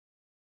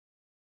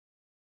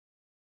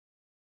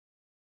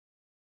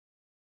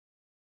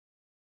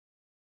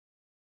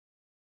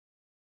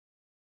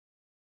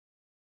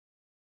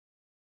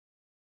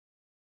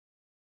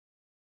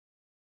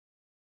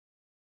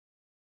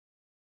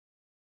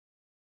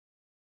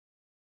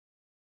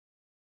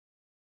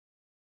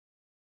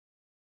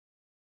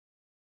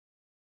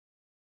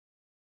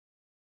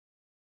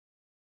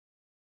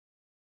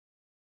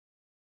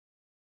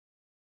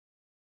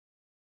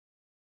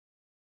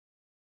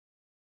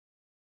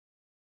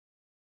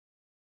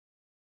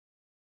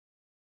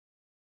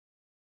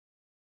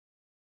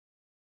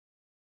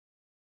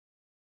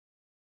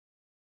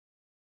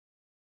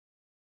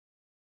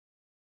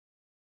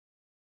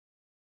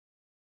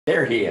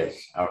There he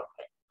is.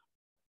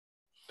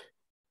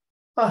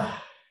 Okay.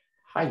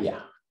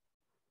 Hiya.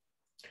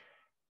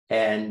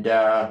 And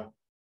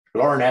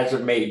Lauren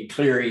hasn't made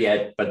clear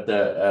yet, but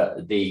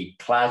the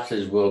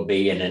classes will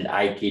be in an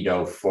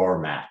Aikido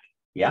format.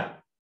 Yeah.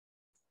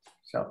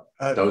 So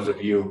those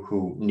of you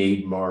who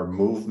need more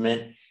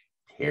movement,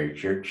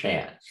 here's your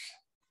chance.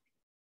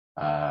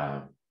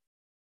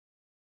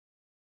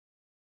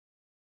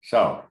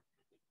 So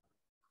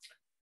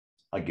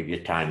I'll give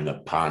you time to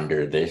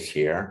ponder this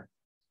here.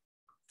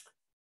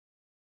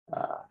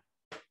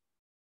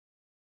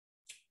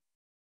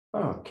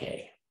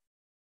 Okay.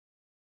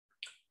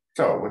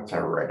 So what's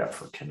our write-up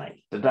for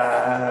tonight?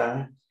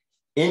 Ta-da!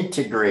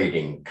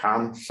 Integrating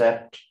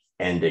concept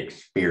and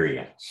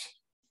experience.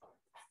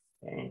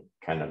 Okay.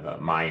 Kind of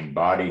a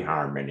mind-body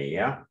harmony,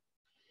 yeah?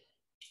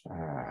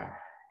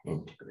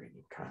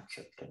 Integrating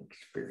concept and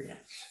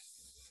experience.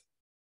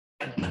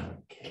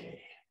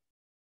 Okay.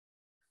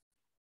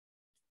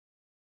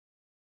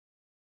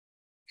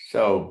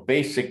 So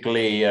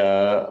basically,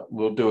 I'll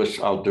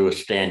do a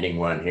standing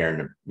one here in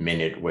a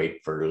minute,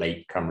 wait for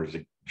latecomers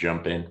to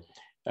jump in.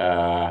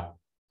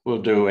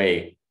 We'll do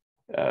a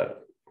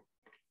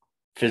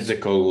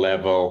physical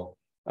level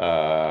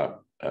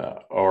or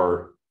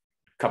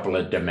a couple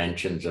of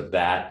dimensions of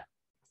that.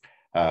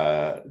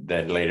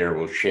 Then later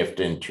we'll shift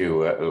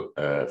into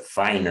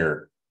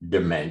finer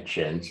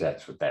dimensions.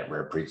 That's what that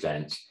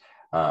represents.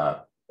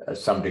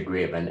 Some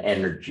degree of an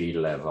energy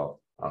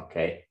level,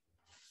 okay?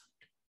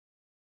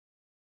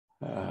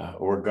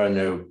 We're going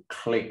to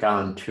click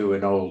onto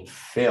an old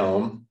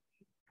film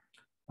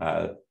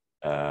that'll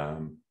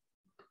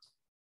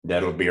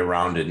be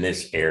around in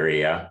this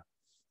area.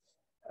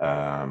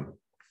 And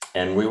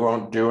we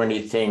won't do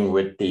anything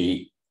with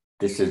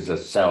this is a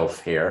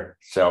self here,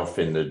 self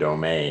in the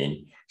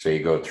domain. So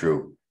you go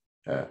through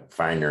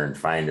finer and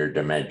finer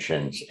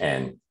dimensions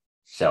and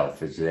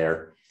self is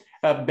there.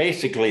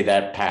 Basically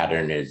that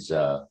pattern is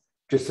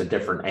just a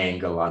different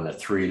angle on a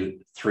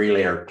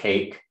three-layer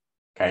cake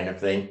kind of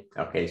thing.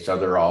 Okay, so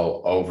they're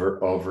all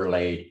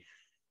overlaid,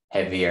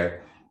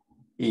 heavier,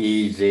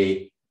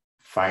 easy,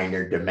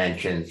 finer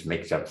dimensions,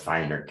 makes up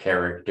finer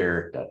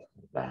character,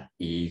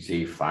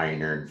 easy,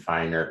 finer and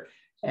finer.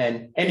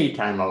 And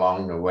anytime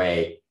along the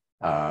way,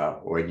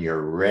 when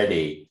you're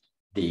ready,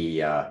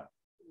 the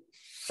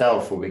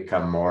self will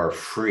become more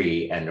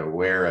free and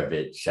aware of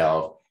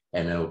itself,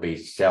 and it'll be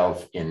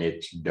self in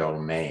its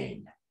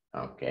domain,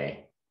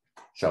 okay?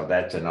 So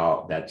that's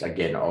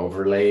again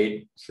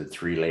overlaid. It's a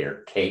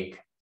three-layer cake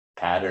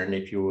pattern,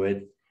 if you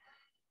would.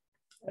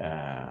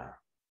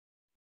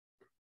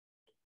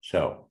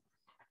 So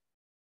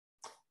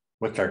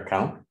what's our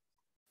count?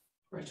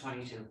 We're at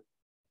 22.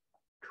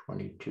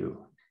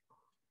 22.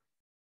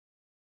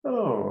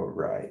 All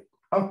right.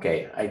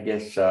 Okay, I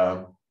guess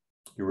you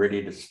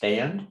ready to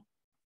stand?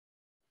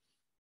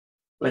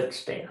 Let's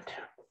stand.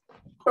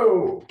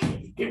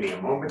 Okay, give me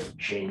a moment to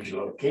change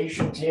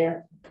locations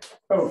here.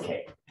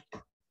 Okay.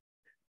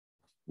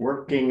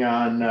 Working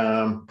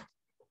on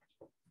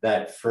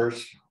that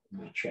first,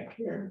 let me check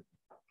here.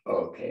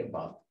 Okay,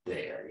 about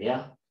there,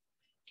 yeah.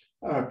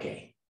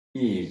 Okay,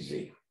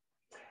 easy.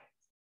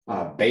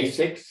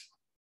 Basics,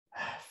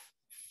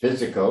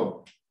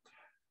 physical,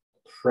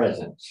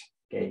 presence.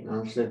 Okay,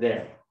 now so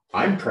there.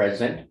 I'm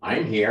present,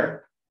 I'm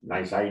here,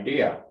 nice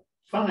idea,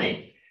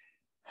 fine.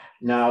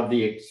 Now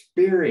the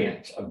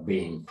experience of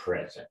being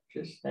present,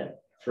 just that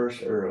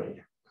first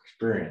early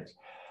experience.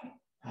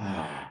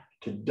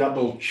 To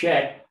double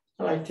check,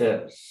 I like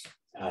to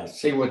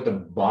see what the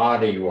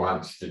body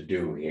wants to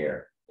do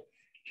here.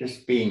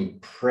 Just being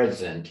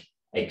present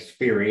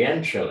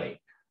experientially,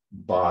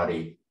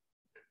 body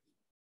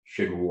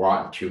should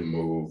want to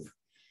move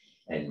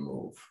and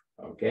move,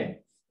 okay?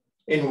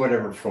 In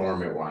whatever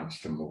form it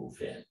wants to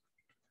move in,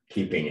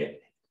 keeping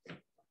it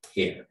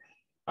here.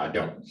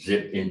 Don't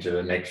zip into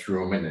the next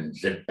room and then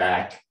zip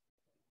back.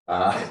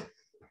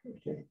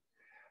 Okay.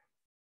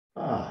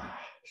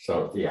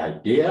 So the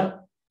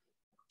idea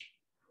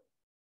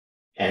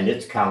and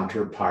its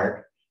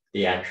counterpart,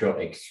 the actual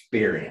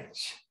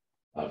experience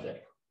of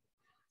it.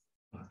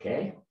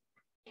 Okay.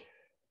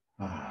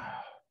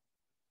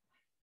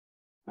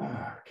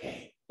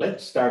 Okay.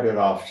 Let's start it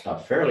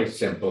off fairly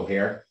simple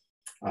here.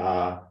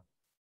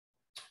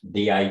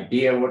 The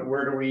idea, what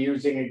word are we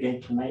using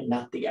again tonight?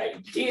 Not the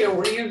idea,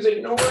 we're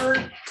using the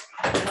word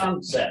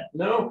concept.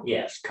 No?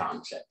 Yes,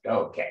 concept.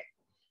 Okay.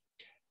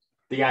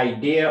 The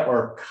idea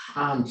or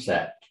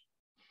concept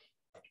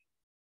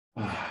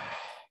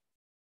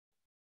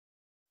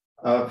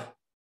of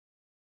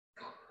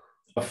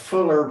a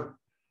fuller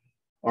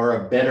or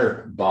a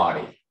better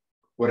body,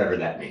 whatever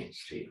that means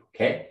to you,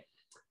 okay?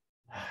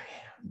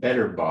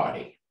 Better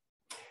body.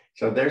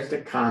 So there's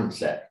the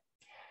concept.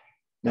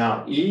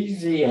 Now,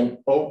 easy and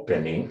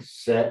opening,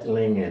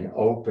 settling and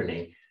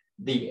opening,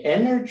 the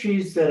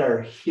energies that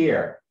are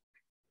here,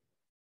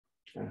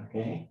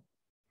 okay,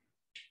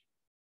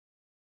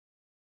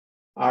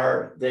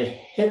 are the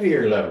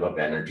heavier level of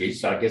energies.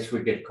 So I guess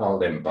we could call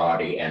them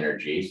body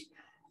energies,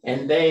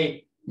 and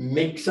they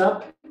mix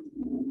up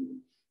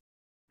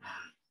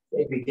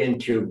they begin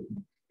to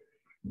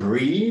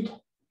breed.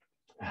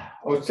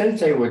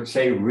 OSensei would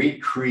say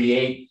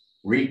recreate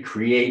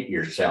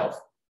yourself.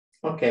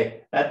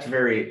 Okay, that's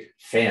very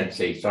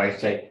fancy. So I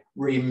say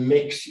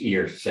remix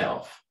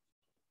yourself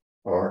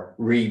or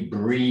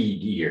rebreed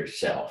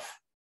yourself.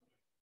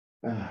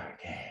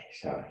 Okay,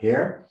 so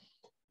here,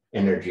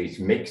 energy's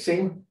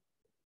mixing.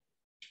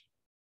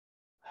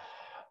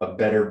 A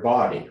better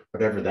body,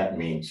 whatever that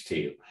means to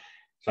you.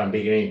 So I'm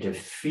beginning to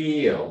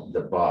feel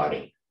the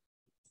body.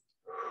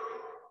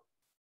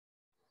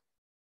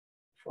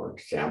 For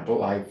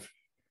example, I've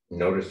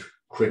noticed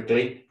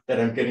quickly that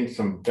I'm getting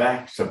some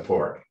back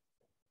support.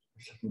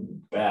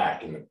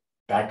 Back in the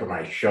back of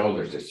my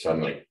shoulders is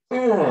suddenly,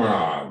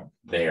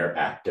 they're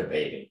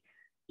activating.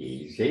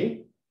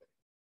 Easy.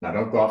 Now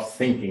don't go off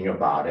thinking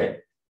about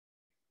it.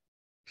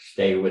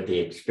 Stay with the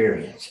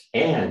experience.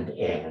 And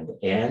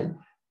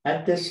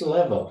at this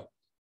level,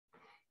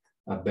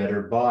 a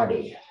better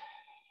body.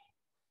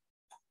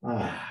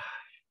 And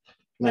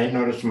I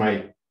notice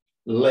my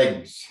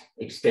legs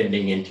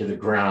extending into the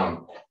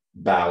ground,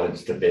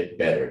 balanced a bit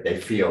better. They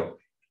feel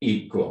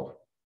equal.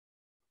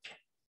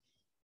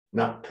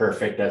 Not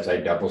perfect as I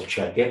double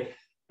check it,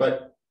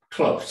 but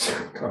close,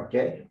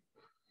 okay?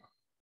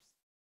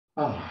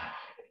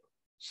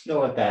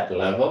 Still at that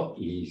level,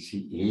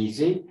 easy,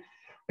 easy.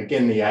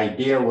 Again, the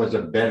idea was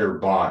a better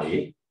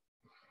body.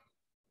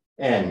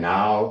 And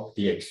now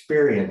the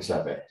experience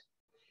of it,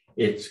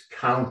 its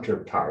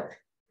counterpart.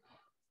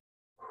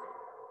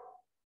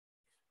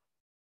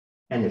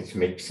 And it's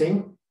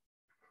mixing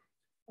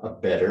a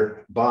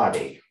better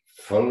body,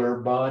 fuller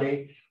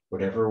body,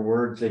 whatever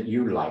words that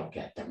you like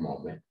at the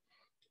moment,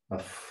 a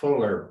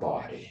fuller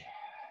body.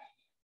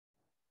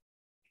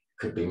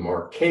 Could be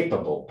more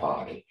capable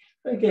body.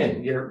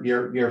 Again,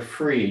 you're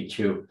free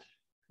to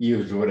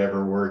use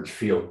whatever words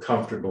feel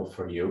comfortable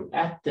for you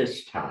at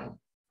this time.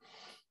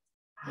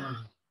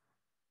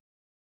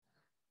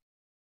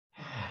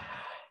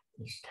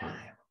 This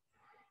time.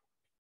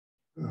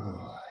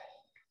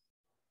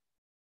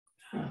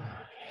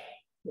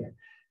 Yeah.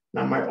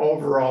 Now my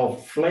overall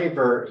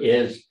flavor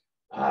is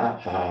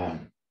I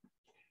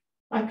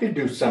could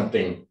do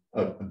something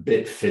a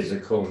bit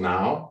physical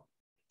now.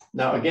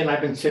 Now again,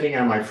 I've been sitting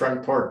on my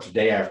front porch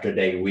day after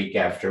day, week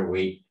after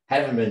week.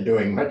 Haven't been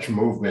doing much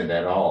movement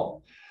at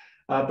all.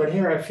 But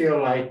here I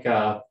feel like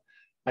I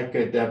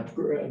could,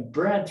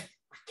 Brad,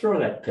 throw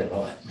that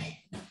pillow at me.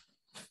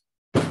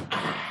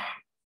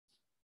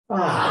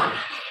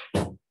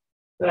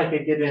 That I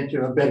could get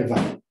into a bit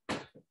of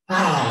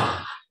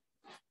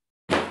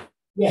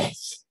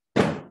yes,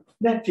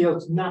 that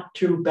feels not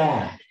too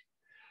bad.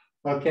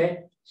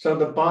 Okay, so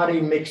the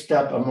body mixed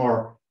up a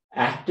more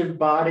active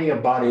body, a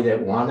body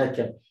that wanted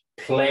to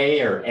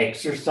play or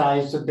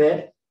exercise a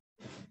bit.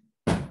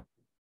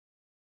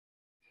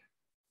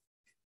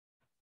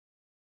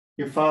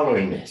 You're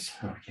following this,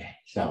 okay,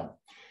 so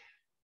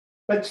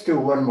let's do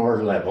one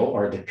more level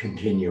or the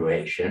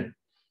continuation.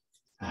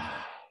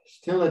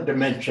 Still a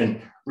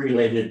dimension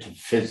related to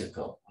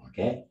physical,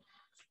 okay?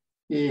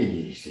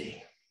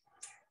 Easy.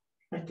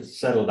 I like to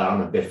settle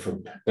down a bit for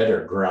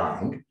better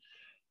ground.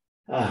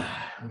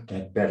 With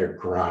that better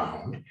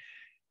ground.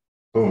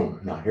 Boom,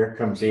 now here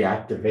comes the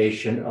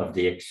activation of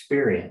the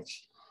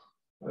experience.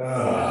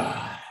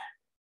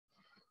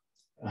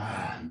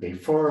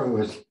 Before it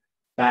was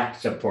back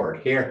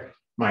support. Here,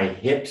 my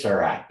hips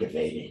are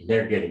activating.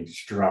 They're getting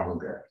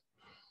stronger.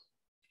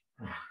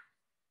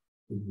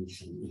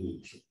 Easy,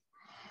 easy.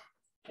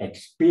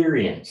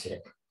 Experience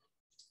it.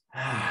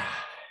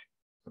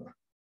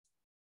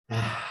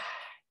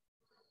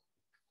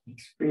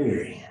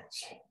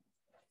 Experience it.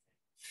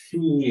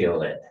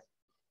 Feel it.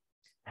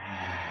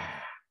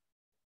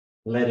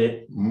 Let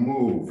it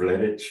move.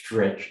 Let it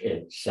stretch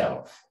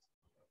itself.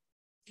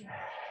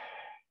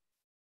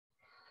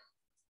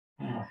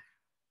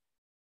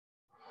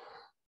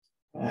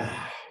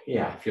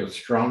 Yeah, I feel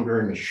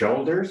stronger in the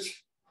shoulders.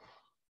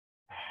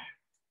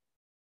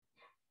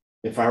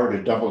 If I were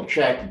to double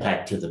check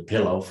back to the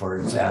pillow, for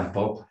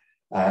example,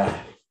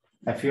 I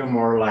feel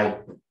more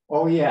like,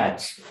 oh yeah,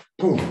 it's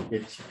boom,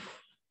 it's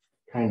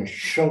kind of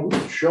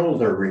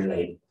shoulder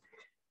related.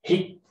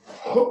 Hey,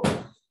 hook,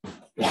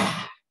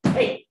 yeah,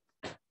 hey,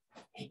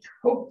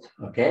 hook,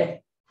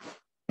 okay.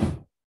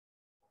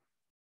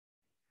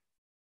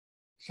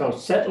 So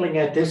settling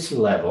at this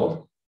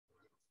level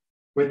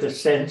with the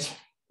sense,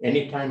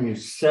 anytime you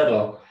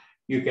settle,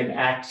 you can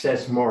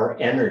access more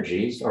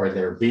energies or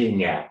they're being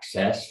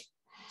accessed.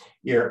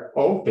 You're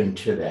open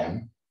to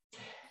them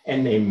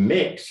and they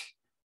mix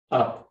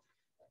up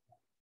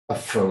a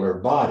fuller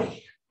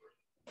body,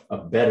 a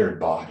better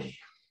body,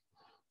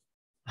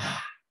 a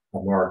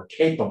more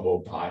capable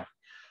body,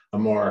 a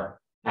more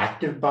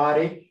active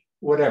body,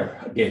 whatever,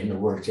 again, the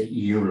words that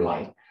you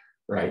like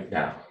right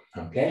now,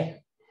 okay?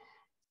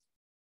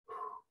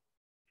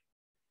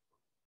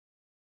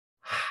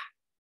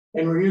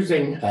 And we're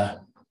using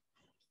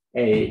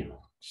a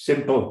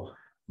simple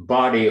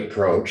body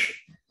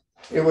approach.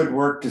 It would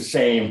work the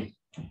same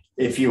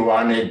if you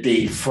wanted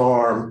the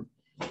form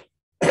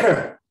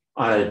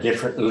on a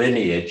different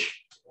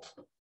lineage,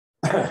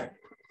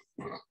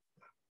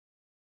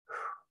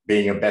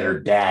 being a better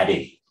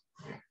daddy.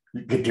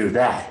 You could do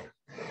that.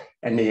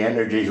 And the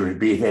energy would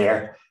be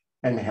there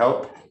and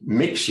help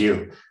mix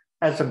you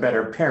as a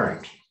better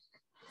parent.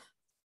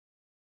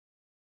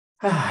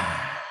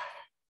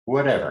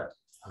 Whatever,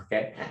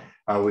 okay?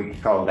 We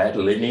call that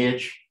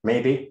lineage,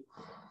 maybe.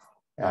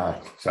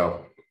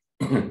 So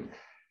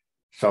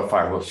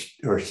far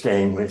we're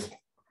staying with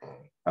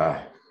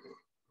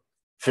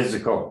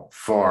physical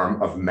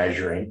form of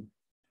measuring.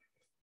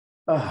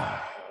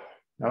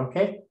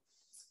 Okay.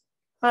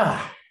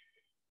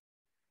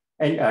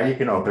 And you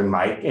can open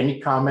mic. Any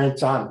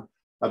comments on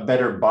a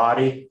better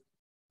body?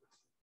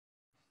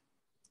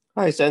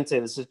 Hi, Sensei.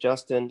 This is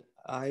Justin.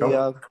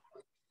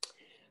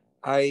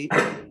 I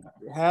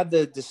had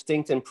the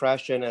distinct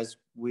impression as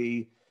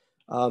we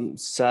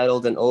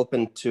settled and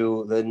opened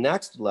to the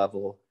next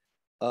level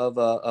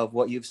of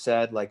what you've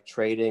said, like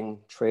trading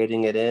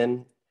it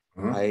in.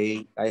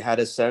 Mm-hmm. I had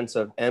a sense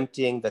of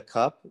emptying the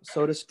cup,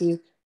 so to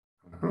speak,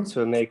 mm-hmm.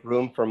 to make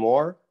room for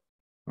more.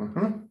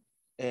 Mm-hmm.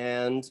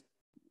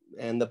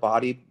 And the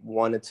body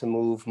wanted to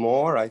move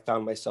more. I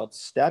found myself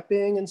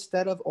stepping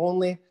instead of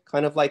only,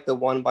 kind of like the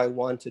 1 by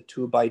 1 to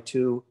 2 by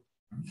 2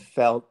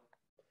 felt.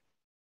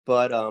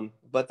 But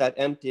that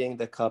emptying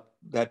the cup,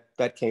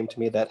 that came to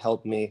me, that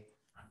helped me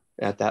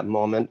at that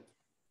moment.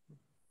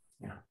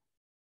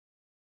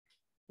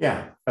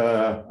 Yeah.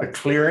 A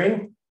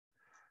clearing,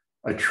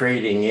 a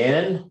trading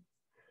in,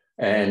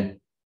 and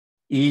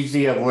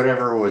easy of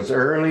whatever was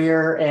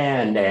earlier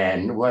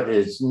and what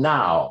is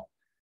now.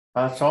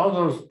 So all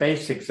those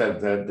basics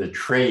of the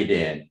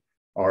trade-in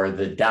or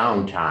the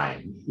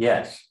downtime,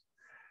 yes,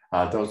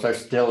 those are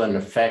still in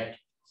effect.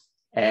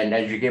 And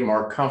as you get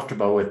more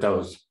comfortable with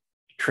those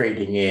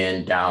trading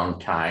in,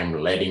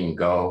 downtime, letting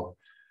go,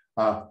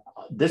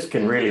 this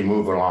can really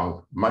move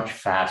along much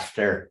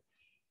faster,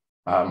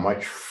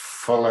 much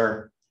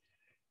fuller,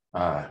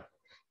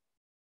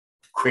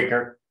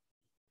 quicker.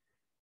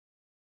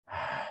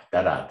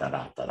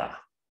 Da-da-da-da-da-da.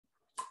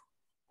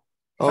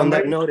 On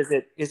that note,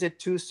 is it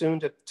too soon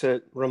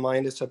to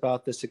remind us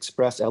about this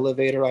express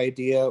elevator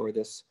idea or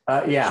this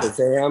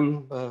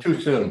Shazam? Too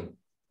soon.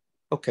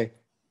 Okay.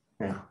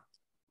 Yeah.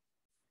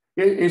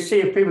 You see,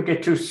 if people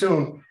get too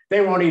soon,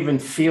 they won't even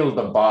feel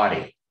the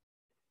body.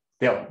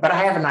 But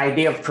I have an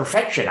idea of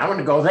perfection. I want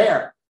to go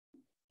there.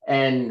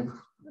 And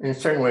in a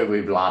certain way,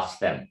 we've lost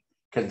them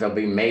because they'll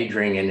be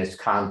majoring in this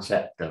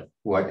concept of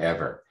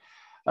whatever.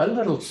 A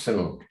little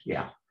soon,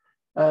 yeah.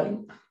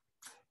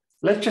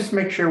 Let's just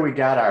make sure we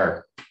got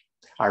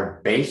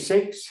our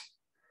basics,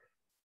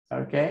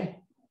 okay?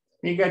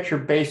 You got your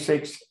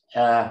basics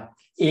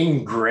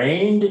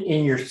ingrained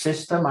in your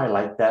system. I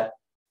like that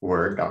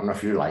word. I don't know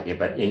if you like it,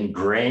 but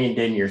ingrained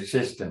in your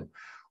system,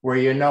 where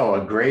you know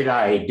a great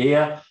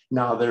idea,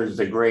 now there's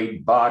a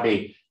great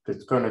body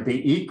that's going to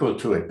be equal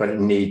to it, but it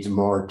needs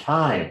more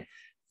time.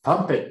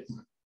 Pump it.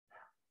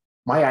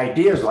 My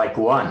idea is like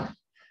 1,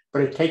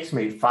 but it takes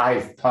me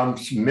 5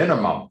 pumps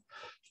minimum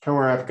to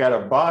where I've got a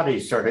body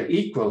sort of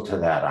equal to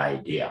that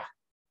idea.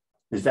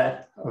 Is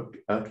that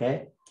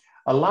okay?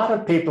 A lot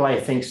of people, I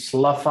think,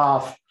 slough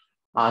off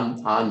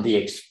on the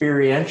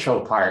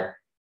experiential part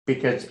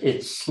because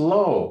it's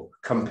slow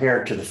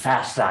compared to the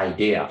fast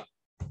idea.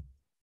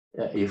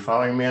 You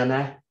following me on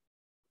that?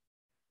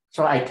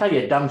 So I tell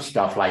you dumb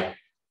stuff like,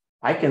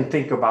 I can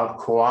think about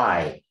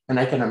Kauai and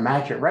I can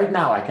imagine, right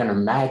now, I can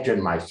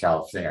imagine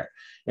myself there.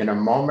 In a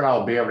moment,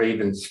 I'll be able to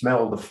even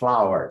smell the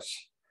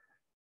flowers,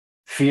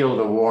 feel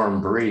the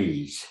warm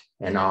breeze,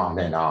 and on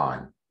and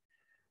on.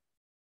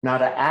 Now,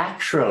 to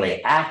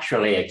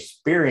actually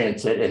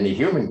experience it in the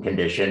human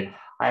condition,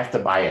 I have to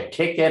buy a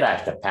ticket, I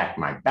have to pack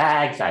my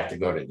bags, I have to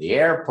go to the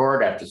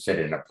airport, I have to sit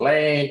in a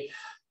plane,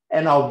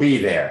 and I'll be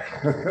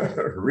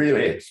there,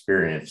 really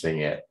experiencing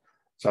it.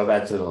 So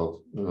that's a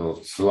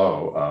little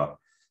slow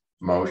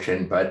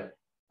motion. But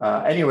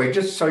anyway,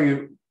 just so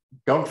you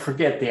don't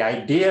forget, the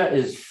idea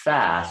is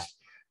fast,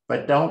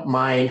 but don't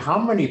mind how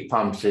many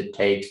pumps it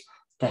takes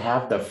to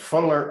have the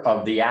fuller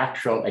of the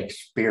actual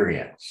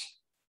experience.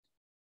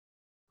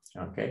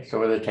 Okay, so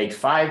whether it takes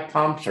 5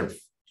 pumps or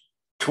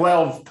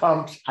 12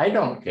 pumps, I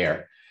don't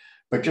care,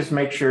 but just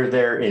make sure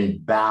they're in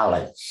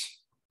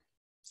balance.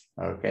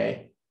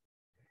 Okay,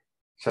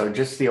 so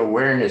just the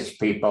awareness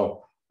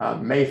people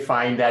may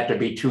find that to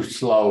be too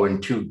slow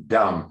and too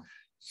dumb.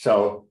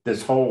 So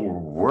this whole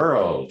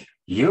world,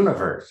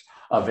 universe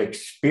of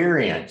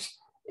experience,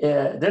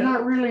 they're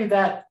not really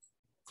that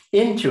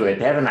into it.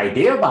 They have an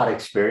idea about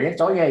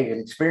experience. Oh yeah, you can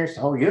experience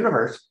the whole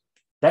universe.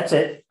 That's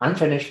it, I'm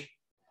finished.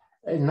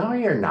 No,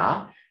 you're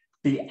not.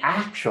 The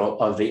actual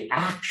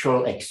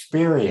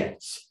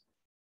experience.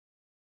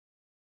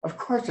 Of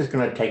course, it's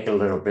going to take a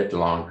little bit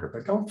longer,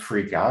 but don't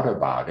freak out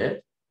about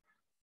it.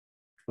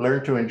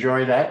 Learn to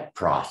enjoy that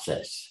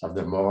process of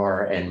the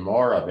more and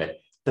more of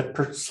it. The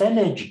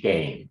percentage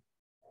game.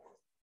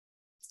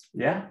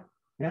 Yeah.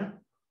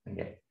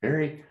 Okay.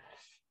 Very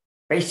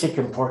basic,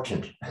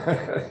 important.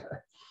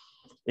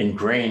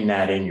 Ingrain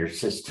that in your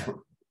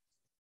system.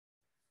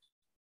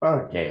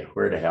 Okay,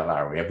 where the hell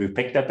are we? Have we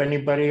picked up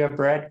anybody a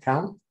Brad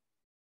count?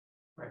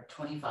 We're at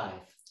 25.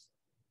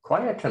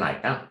 Quiet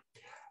tonight, huh?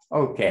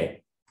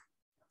 Okay.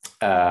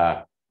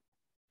 Then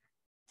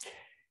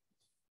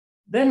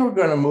we're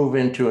going to move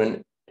into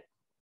an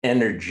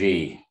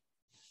energy.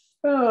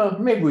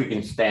 Maybe we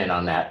can stand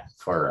on that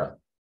for a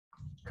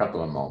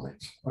couple of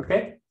moments.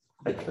 Okay,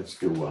 let's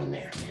do one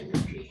there.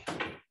 Energy.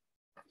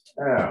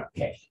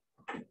 Okay.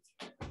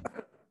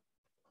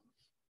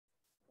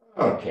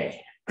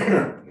 Okay.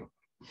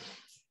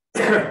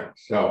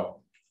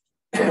 So,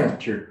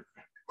 to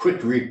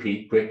quick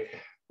repeat, quick.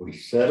 We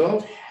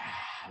settled,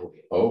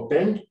 we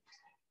opened,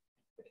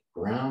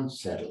 ground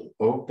settled,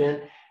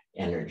 open,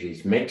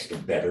 energies mixed, a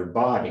better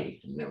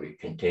body. And then we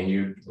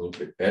continued a little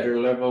bit better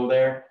level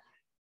there,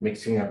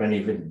 mixing up an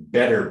even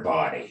better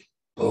body.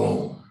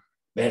 Boom,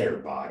 better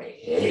body.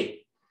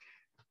 Hey,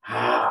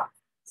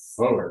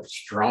 fuller,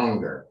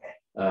 stronger,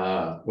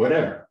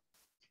 whatever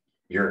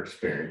you're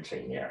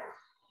experiencing there.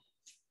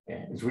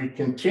 And as we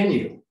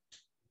continue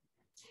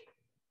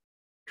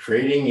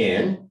trading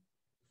in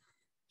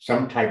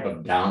some type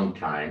of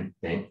downtime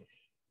thing,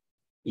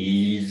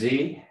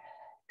 easy,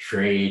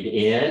 trade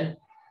in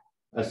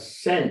a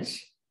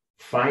sense,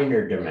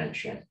 finer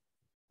dimension.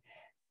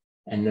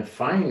 And the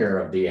finer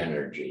of the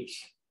energies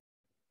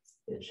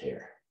is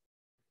here.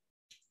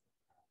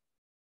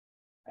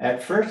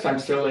 At first, I'm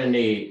still in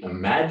the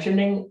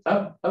imagining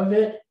of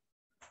it.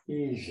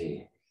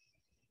 Easy,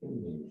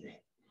 easy.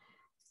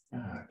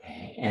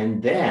 Okay,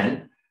 and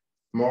then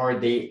more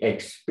the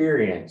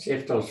experience.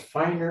 If those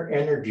finer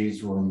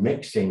energies were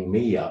mixing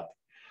me up,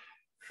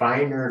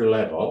 finer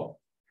level,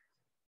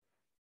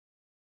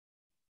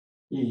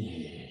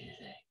 easy,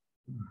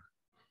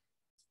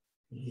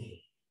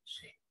 easy.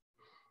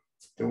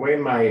 The way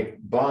my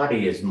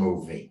body is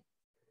moving,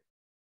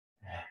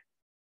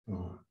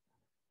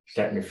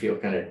 starting to feel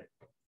kind of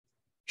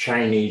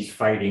Chinese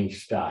fighting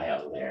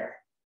style there.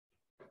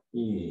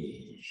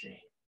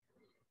 Easy.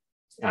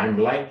 I'm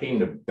liking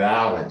the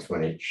balance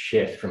when it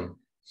shifts from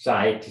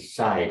side to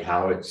side,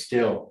 how it's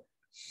still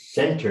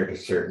centered a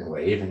certain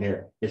way. Even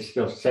here, it's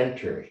still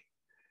centered.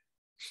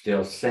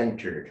 Still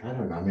centered. I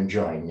don't know, I'm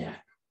enjoying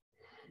that.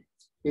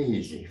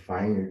 Easy,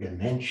 finer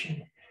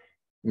dimension.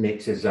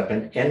 Mixes up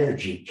an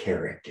energy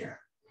character.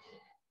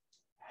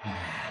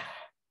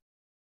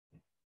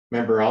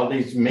 Remember, all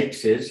these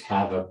mixes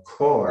have a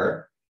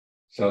core.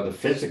 So the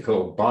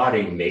physical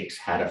body mix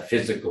had a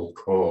physical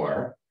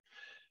core.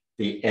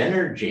 The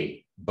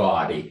energy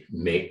body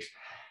mix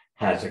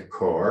has a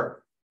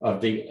core of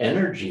the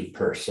energy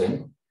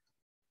person.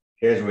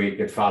 Here's where you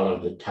could follow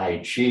the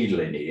Tai Chi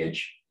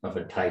lineage of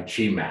a Tai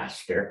Chi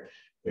master.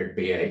 There'd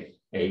be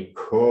a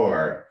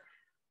core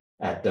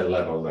at the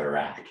level they're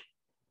at.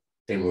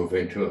 They move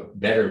into a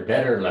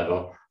better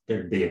level,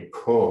 there'd be a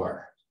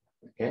core,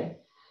 okay?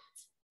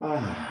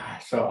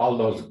 So all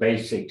those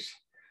basics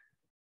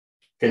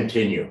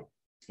continue,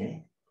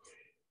 okay?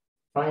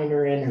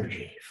 Finer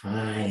energy,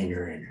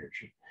 finer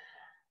energy.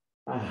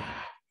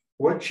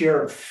 What's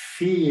your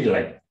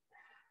feeling?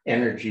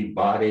 Energy,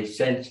 body,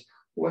 sense,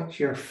 what's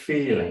your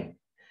feeling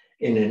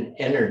in an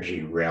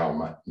energy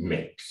realm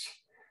mix?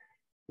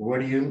 What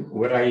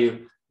are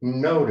you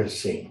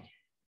noticing?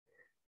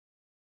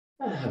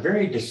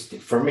 Very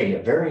distinct, for me,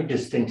 a very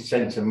distinct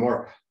sense of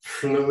more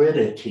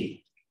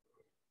fluidity.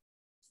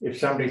 If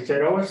somebody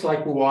said, oh, it's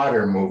like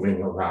water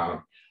moving around,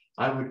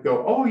 I would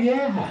go, oh,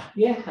 yeah,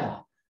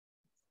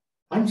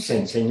 I'm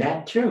sensing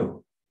that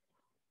too.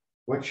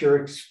 What's your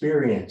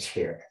experience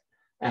here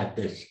at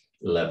this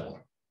level?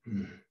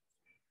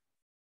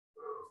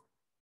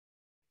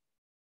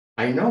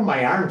 I know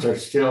my arms are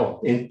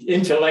still,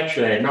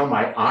 intellectually, I know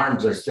my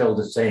arms are still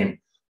the same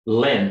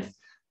length,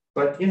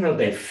 but you know,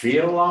 they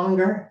feel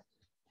longer.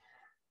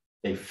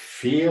 They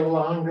feel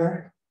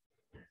longer,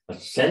 a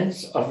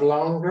sense of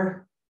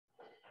longer.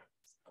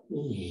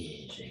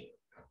 Easy.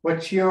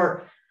 What's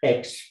your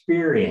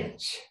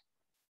experience?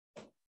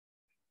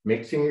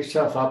 Mixing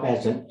yourself up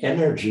as an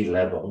energy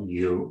level,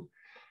 you.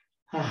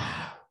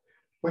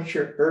 What's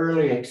your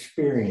early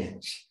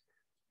experience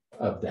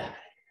of that?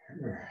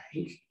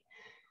 Right.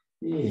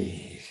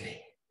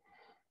 Easy.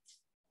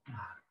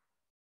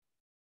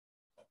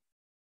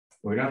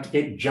 We don't have to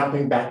keep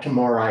jumping back to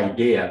more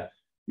idea.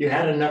 You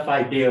had enough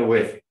idea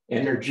with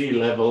energy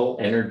level,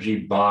 energy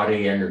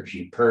body,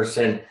 energy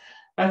person.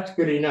 That's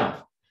good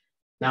enough.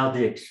 Now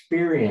the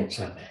experience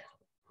of it.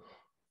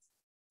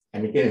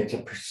 And again, it's a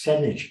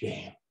percentage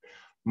game.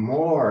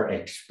 More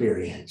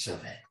experience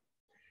of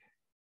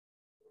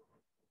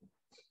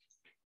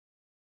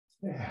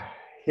it.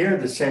 Here,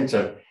 the sense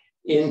of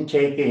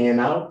intaking and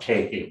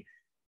outtaking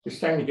is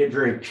starting to get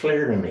very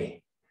clear to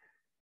me.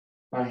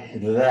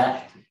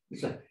 That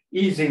is an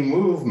easy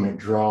movement.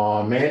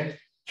 Draw them in,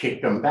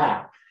 kick them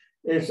back.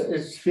 It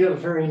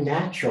feels very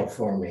natural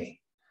for me.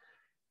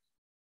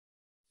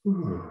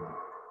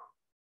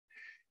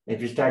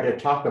 If you start to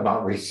talk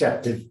about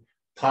receptive,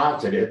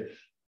 positive,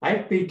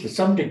 I'd be to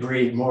some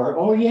degree more,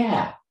 oh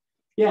yeah,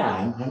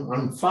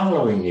 I'm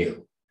following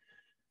you.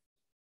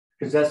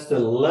 Because that's the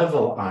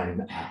level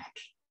I'm at.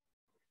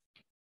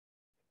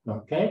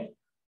 Okay.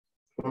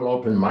 We'll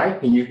open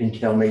mic and you can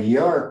tell me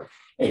your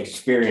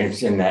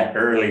experience in that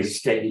early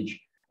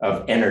stage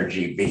of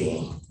energy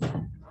being.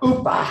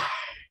 Oopa,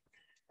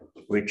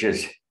 which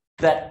is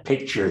that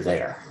picture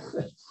there.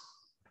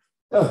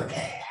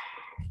 Okay.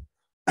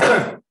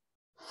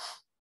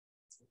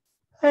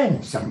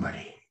 And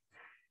somebody,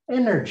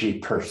 energy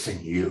person,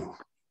 you.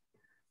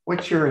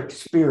 What's your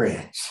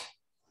experience?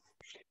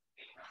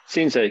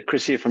 Sensei,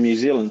 Chris here from New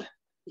Zealand.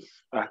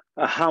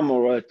 A hum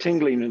or a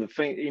tingling in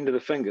the end of the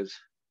fingers.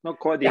 Not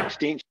quite the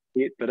extension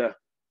yet, but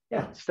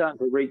starting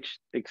to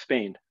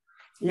expand.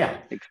 Yeah.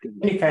 Extend.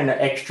 Any kind of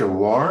extra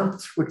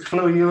warmth would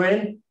flow you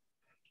in?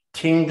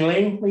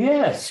 Tingling?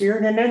 Yes, you're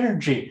in an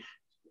energy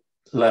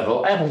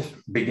level, at a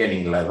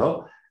beginning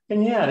level.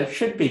 And yeah, it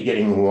should be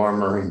getting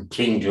warmer and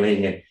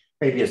tingling and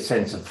maybe a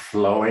sense of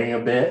flowing a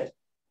bit.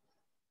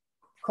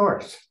 Of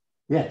course,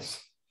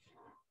 yes.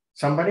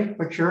 Somebody,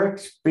 what's your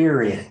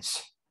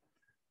experience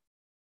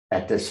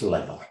at this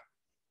level?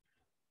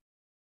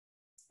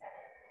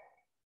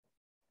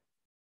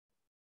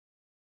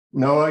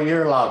 Noah,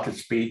 you're allowed to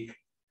speak.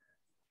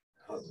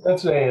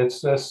 Sensei,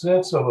 it's a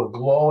sense of a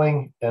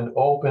glowing and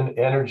open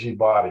energy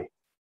body.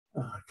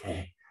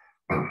 Okay.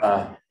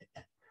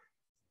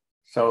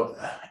 So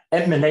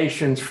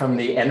emanations from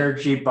the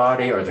energy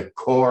body or the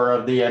core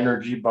of the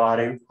energy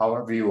body,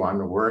 however you want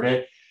to word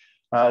it,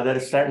 that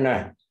is starting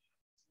to,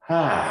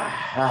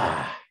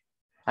 at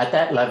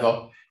that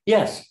level,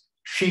 yes,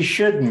 she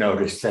should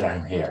notice that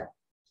I'm here.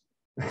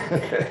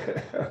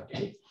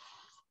 Okay.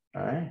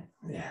 All right,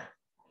 yeah.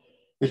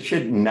 It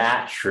should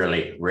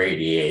naturally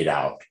radiate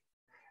out.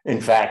 In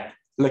fact,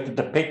 look at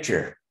the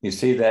picture. You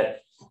see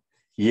that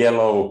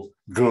yellow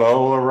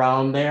glow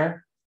around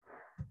there?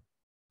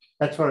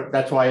 That's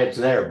why it's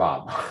there,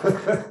 Bob.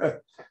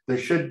 There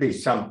should be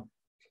some,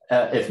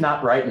 if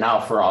not right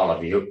now for all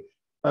of you,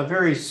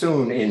 very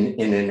soon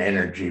in an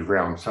energy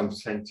realm, some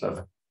sense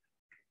of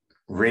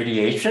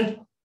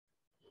radiation,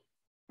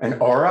 an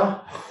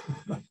aura,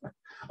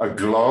 a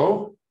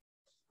glow.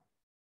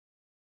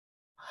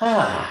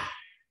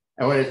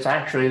 And when it's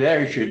actually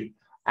there, you should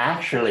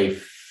actually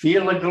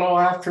feel the glow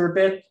after a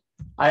bit.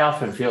 I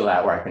often feel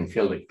that where I can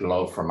feel the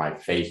glow from my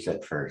face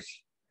at first,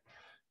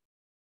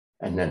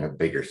 and then a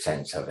bigger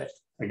sense of it.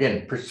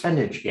 Again,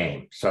 percentage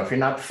game. So if you're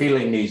not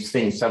feeling these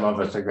things some of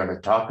us are going to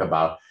talk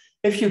about,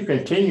 if you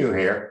continue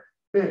here,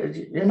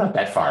 you're not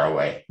that far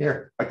away.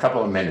 You're a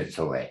couple of minutes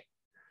away.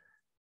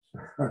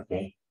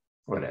 Okay,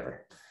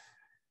 whatever.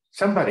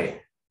 Somebody,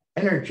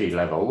 energy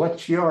level,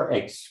 what's your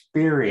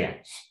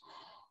experience?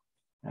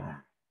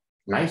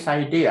 Nice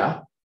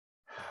idea.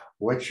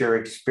 What's your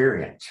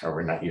experience? Oh,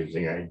 we're not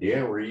using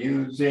idea, we're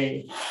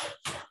using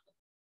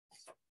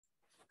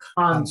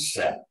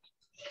concept.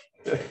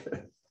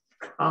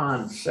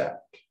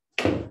 Concept.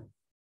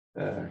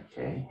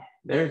 Okay,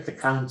 there's the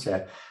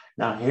concept.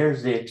 Now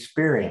here's the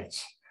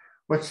experience.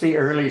 What's the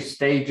early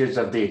stages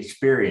of the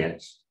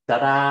experience?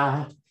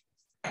 Ta-da!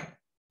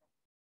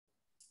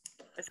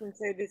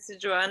 Sensei, this is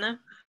Joanna.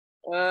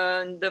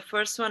 The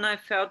first one I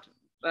felt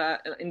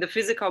in the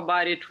physical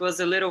body, it was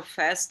a little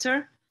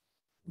faster,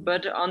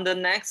 but on the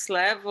next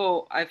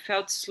level, I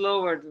felt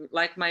slower,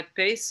 like my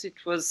pace,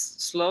 it was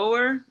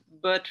slower,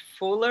 but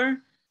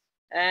fuller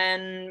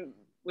and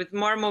with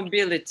more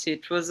mobility.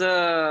 It was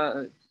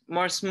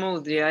more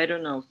smoothly, I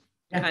don't know,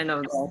 kind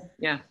of that,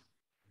 yeah.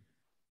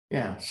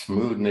 Yeah,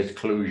 smoothness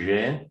clues you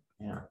in,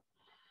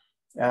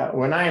 yeah.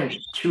 When I'm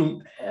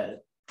too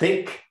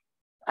thick,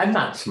 I'm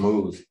not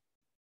smooth,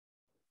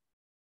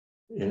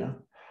 you know,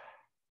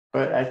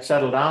 but I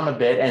settle down a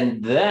bit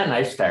and then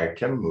I start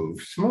to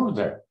move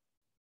smoother.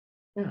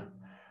 Yeah,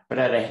 but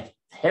at a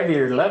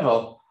heavier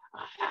level,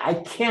 I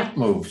can't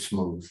move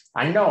smooth.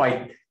 I know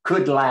I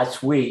could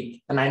last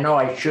week, and I know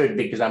I should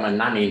because I'm a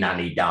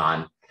nani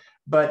don.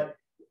 But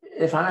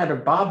if I'm at a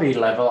Bobby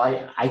level,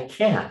 I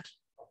can't.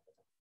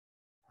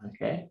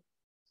 Okay,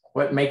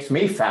 what makes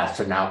me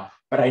faster now?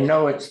 But I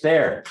know it's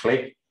there.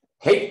 Click,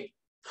 hey,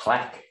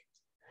 clack,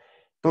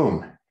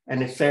 boom,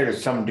 and it's there to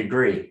some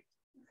degree.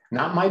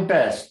 Not my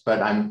best,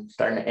 but I'm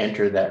starting to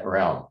enter that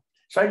realm.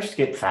 So I just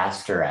get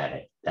faster at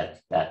it.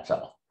 That's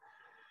all.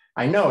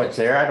 I know it's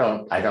there.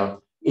 I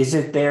don't, is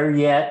it there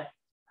yet?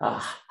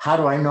 How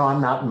do I know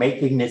I'm not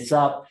making this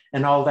up?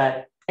 And all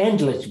that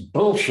endless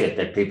bullshit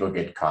that people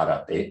get caught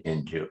up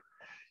into.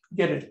 You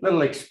get a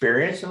little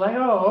experience and like,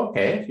 oh,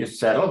 okay, you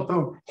settle,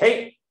 boom,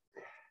 hey,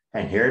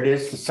 and here it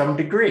is to some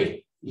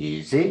degree.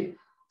 Easy.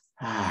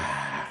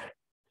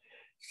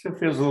 Still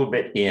feels a little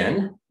bit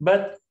in,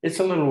 but it's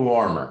a little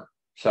warmer.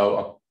 So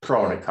a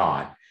pro and a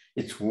con.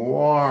 It's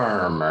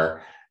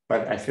warmer,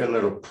 but I feel a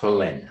little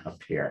pull-in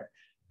up here.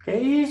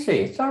 Okay, easy.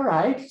 It's all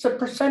right. It's a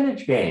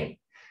percentage game.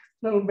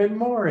 A little bit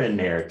more in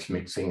there. It's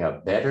mixing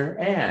up better.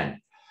 And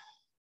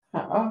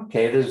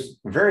okay, there's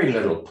very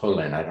little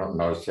pull-in. I don't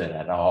notice it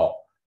at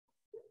all.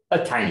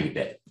 A tiny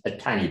bit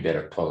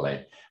of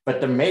pull-in.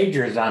 But the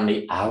major is on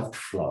the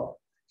outflow.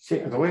 See,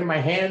 the way my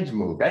hands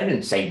moved, I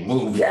didn't say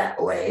move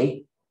that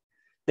way.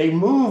 They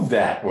move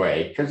that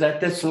way because at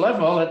this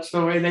level, that's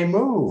the way they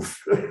move.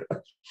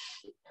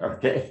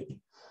 Okay.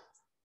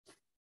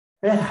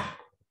 Yeah.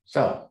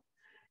 So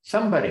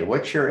somebody,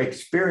 what's your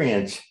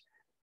experience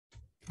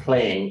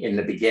playing in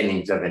the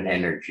beginnings of an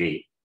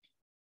energy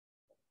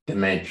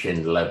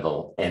dimension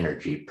level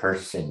energy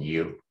person,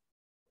 you?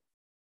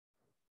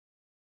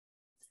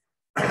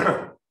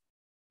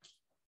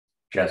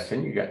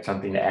 Justin, you got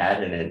something to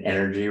add in an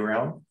energy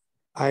realm?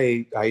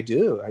 I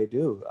do.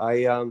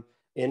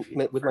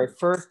 With my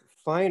first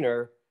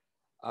finer,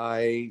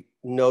 I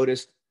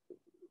noticed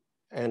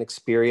and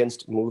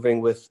experienced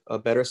moving with a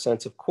better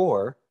sense of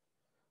core.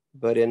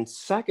 But in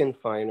second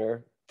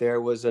finer,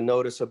 there was a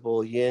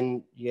noticeable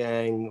yin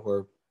yang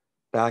or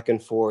back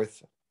and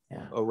forth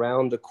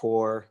around the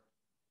core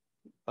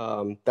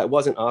that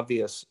wasn't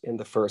obvious in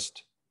the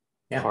first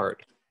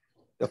part.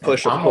 The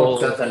push and pull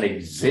almost doesn't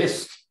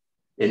exist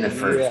in the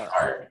first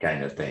part,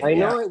 kind of thing. I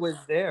know it was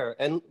there,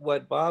 and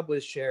what Bob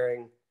was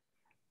sharing,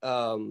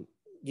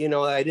 you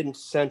know, I didn't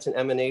sense an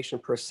emanation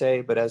per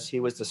se, but as he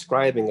was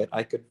describing it,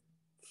 I could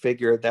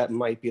figure that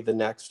might be the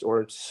next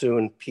or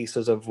soon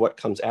pieces of what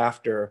comes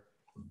after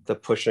the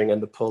pushing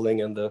and the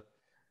pulling and the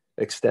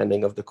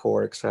extending of the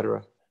core,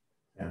 etc.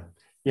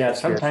 Yeah.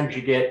 Sometimes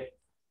you get,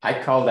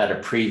 I call that a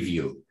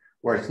preview,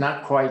 where it's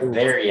not quite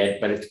there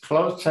yet, but it's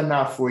close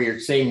enough where you're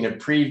seeing the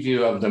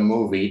preview of the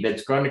movie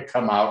that's going to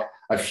come out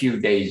a few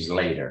days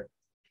later.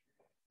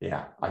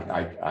 Yeah,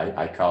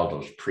 I call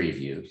those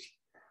previews.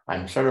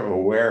 I'm sort of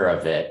aware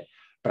of it,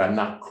 but I'm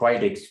not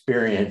quite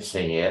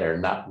experiencing it, or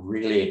not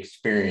really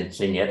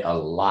experiencing it a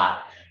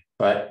lot.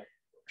 But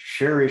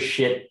sure as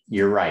shit,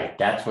 you're right.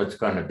 That's what's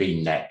going to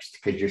be next,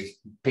 because you're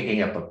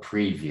picking up a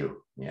preview.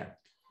 Yeah.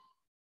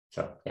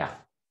 So, yeah.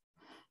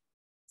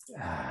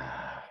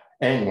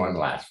 And one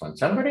last one.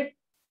 Somebody?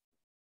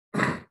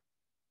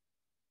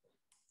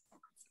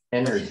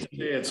 Energy.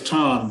 It's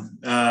Tom.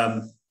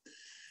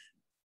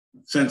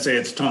 Sensei,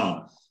 it's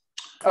Tom.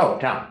 Oh,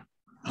 Tom.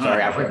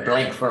 Sorry, I went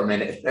blank for a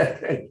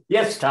minute.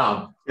 Yes,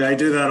 Tom. Yeah, I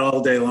do that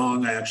all day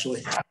long,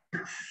 actually.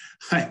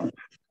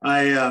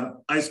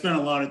 I spent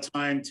a lot of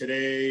time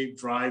today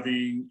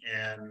driving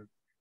and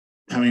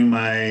having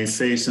my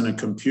face in a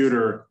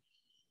computer.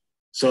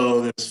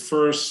 So this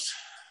first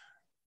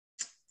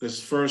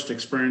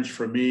experience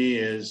for me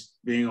is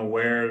being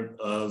aware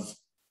of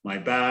my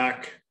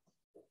back,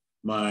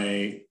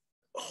 my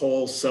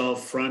whole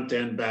self, front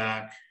and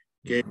back,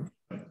 gave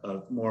a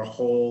more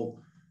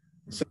whole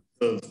sense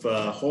of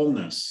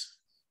wholeness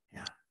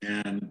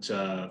and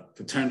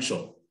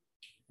potential.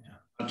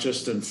 Not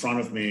just in front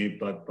of me,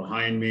 but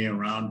behind me,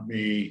 around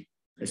me.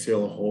 I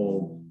feel a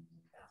whole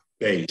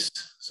base,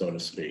 so to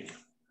speak.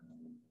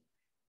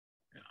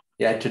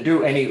 Yeah, to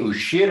do any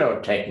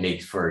Ueshiba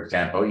techniques, for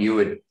example, you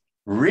would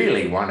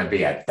really want to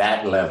be at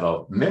that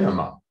level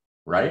minimum,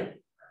 right?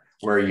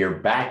 Where your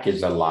back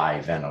is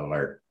alive and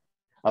alert.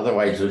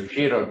 Otherwise,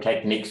 Ueshiba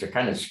techniques are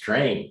kind of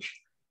strange,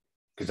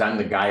 because I'm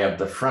the guy up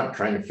the front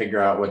trying to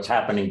figure out what's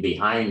happening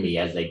behind me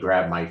as they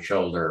grab my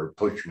shoulder or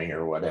push me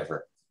or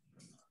whatever.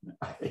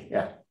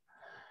 Yeah.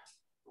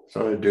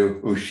 So to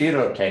do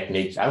Ueshiba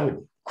techniques, I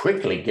would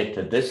quickly get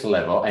to this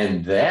level,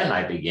 and then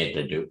I begin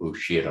to do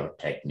Ueshiba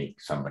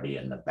technique, somebody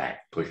in the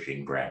back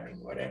pushing,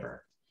 grabbing,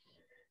 whatever.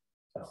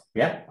 So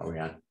yeah, are we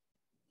on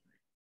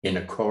in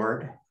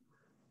accord?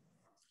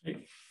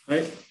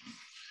 Right.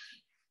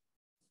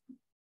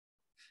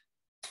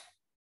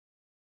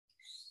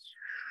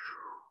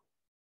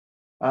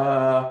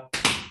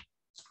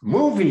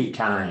 Movie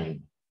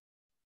time.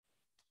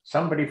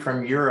 Somebody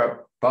from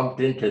Europe bumped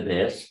into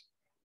this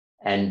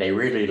and they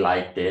really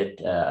liked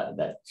it.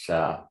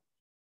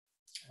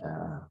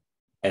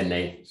 And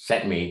they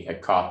sent me a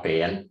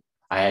copy, and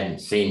I hadn't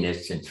seen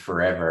this since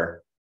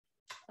forever.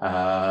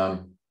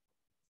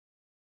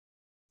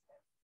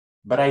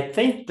 But I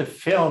think the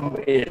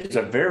film is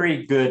a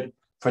very good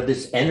for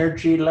this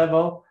energy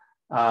level.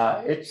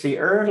 It's the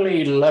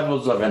early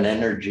levels of an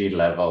energy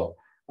level,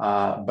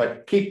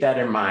 but keep that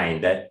in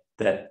mind that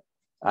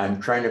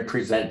I'm trying to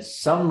present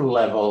some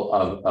level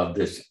of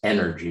this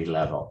energy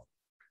level.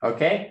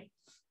 Okay?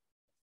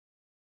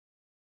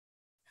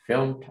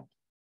 Film.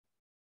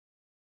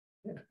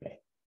 Okay.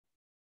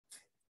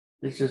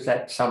 This is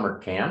at summer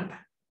camp,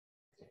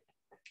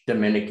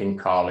 Dominican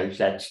College.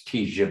 That's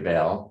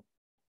Tijabel.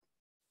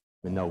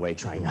 In no way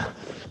trying to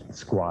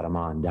squat them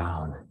on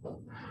down.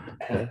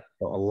 Okay.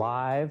 So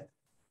alive,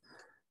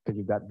 because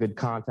you've got good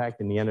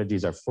contact and the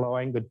energies are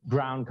flowing, good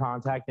ground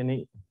contact and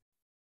the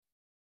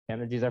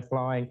energies are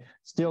flowing,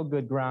 still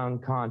good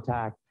ground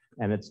contact,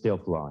 and it's still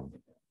flowing.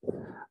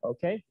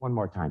 Okay, one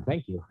more time.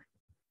 Thank you.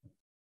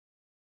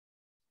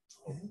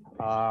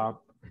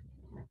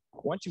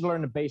 Once you've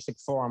learned the basic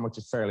form, which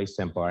is fairly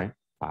simple, right?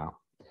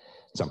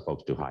 Some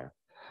folks do higher.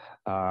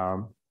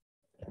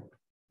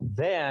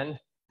 Then,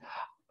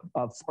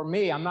 for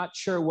me, I'm not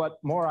sure what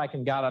more I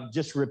can get of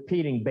just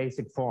repeating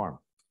basic form.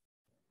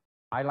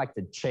 I like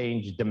to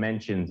change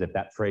dimensions, if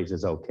that phrase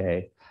is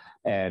okay,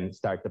 and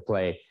start to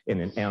play in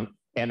an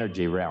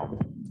energy realm.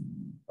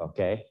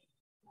 Okay?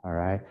 All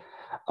right?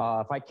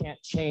 If I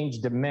can't change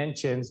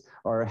dimensions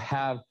or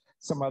have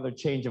some other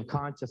change of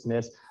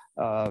consciousness,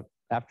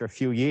 after a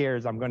few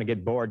years, I'm going to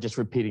get bored just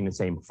repeating the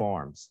same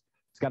forms.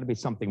 There's got to be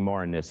something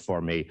more in this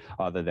for me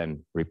other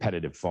than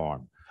repetitive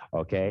form.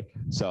 Okay,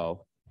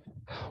 so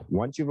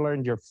once you've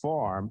learned your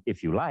form,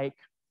 if you like,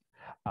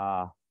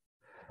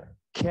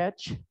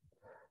 catch,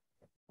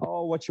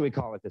 oh, what should we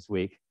call it this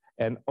week?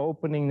 An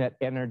opening that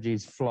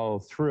energies flow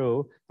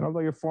through. And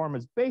although your form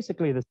is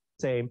basically the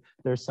same,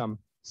 there's some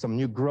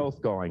new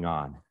growth going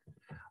on.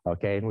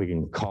 Okay, and we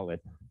can call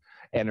it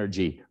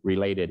energy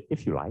related,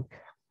 if you like.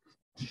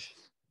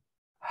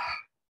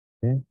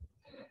 Okay.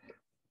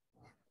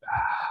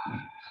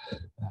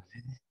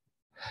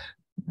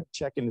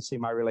 Checking to see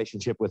my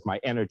relationship with my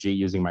energy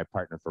using my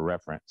partner for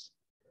reference.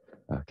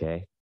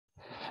 Okay.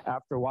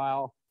 After a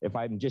while, if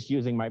I'm just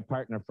using my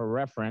partner for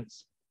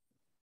reference,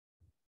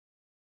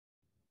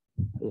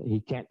 he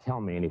can't tell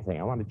me anything.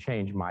 I want to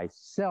change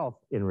myself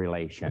in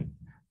relation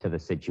to the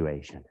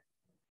situation.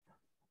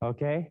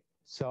 Okay.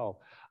 So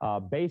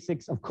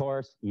basics, of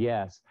course,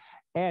 yes.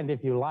 And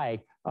if you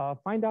like,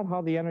 find out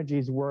how the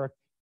energies work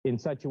in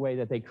such a way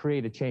that they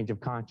create a change of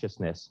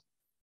consciousness.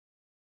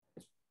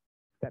 Does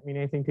that mean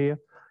anything to you?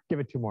 Give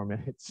it 2 more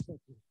minutes.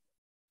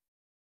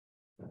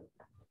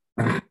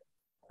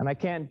 And I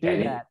can't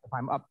do that if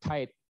I'm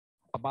uptight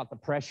about the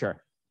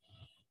pressure.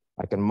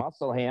 I can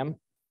muscle him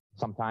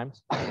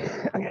sometimes.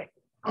 Okay.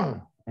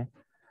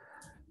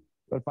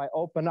 But if I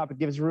open up, it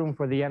gives room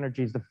for the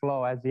energies to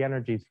flow as the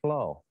energies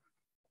flow.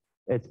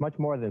 It's much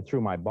more than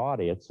through my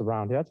body. It's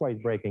around. That's why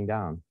he's breaking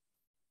down.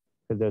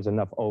 Because there's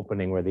enough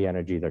opening where the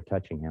energies are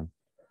touching him.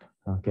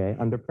 Okay.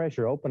 Under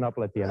pressure, open up,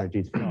 let the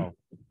energies flow.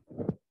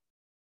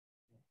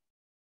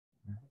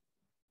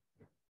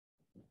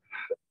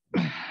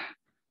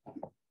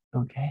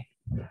 Okay.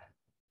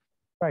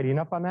 Right,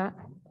 enough on that?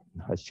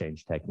 Let's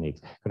change techniques.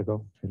 Could it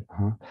go?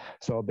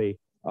 So it'll be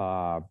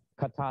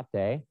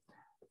katate.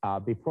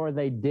 Before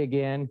they dig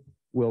in,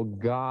 we'll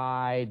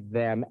guide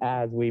them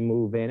as we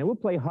move in. And we'll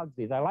play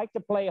hugsies. I like to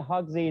play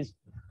hugsies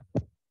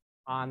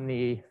on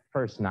the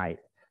first night.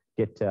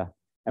 And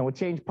we'll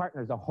change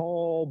partners a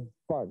whole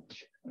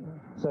bunch.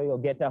 So you'll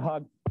get to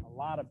hug a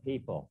lot of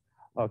people.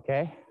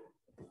 Okay?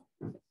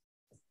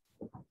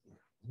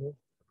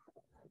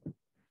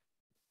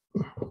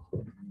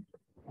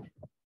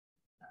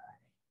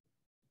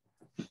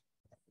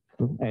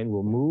 And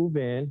we'll move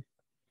in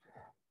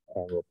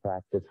and we'll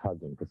practice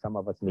hugging because some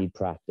of us need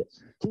practice.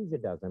 Teaser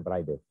doesn't, but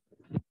I do.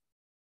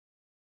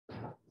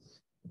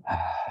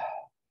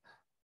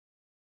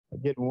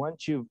 Again,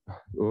 once you've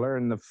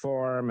learned the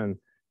form and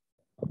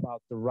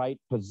about the right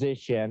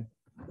position,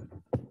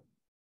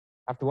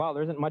 after a while,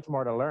 there isn't much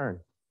more to learn.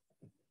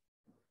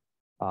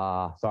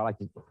 So I like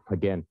to,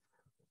 again,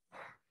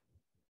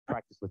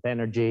 practice with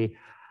energy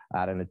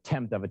at an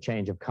attempt of a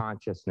change of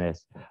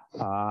consciousness.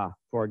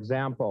 For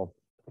example,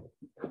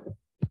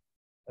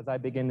 as I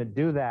begin to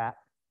do that,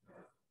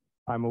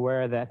 I'm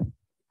aware that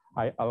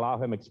I allow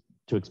him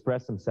to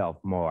express himself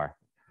more.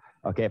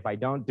 Okay, if I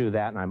don't do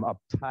that and I'm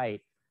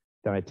uptight,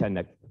 then I tend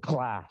to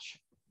clash.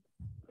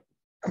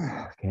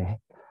 Okay.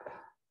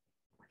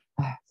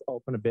 Let's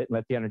open a bit and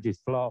let the energies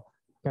flow.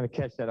 Kind of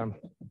catch that I'm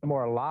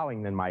more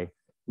allowing than my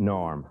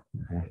norm.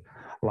 Okay.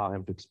 Allow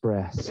him to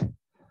express.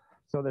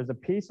 So there's a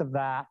piece of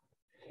that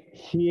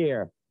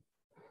here.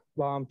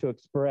 Allow him to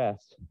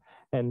express.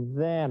 And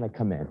then I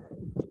come in.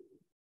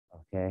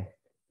 Okay.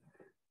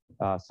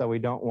 So we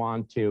don't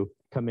want to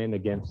come in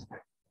against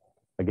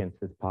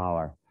his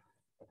power.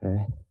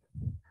 Okay.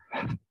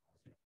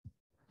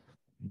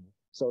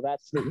 So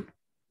that's the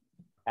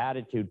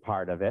attitude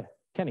part of it.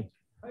 Kenny.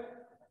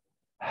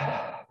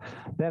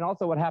 Then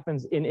also what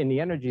happens in the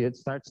energy, it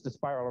starts to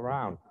spiral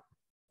around.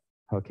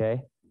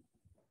 Okay.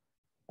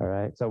 All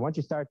right. So once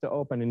you start to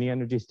open and the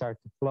energy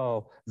starts to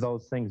flow,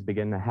 those things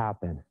begin to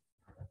happen.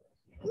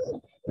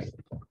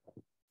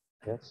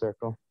 Yeah,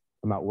 circle.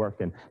 I'm not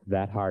working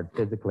that hard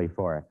physically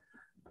for it,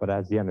 but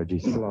as the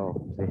energies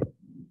flow,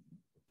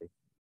 see?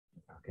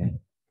 Okay.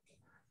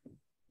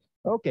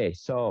 Okay,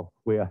 so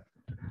we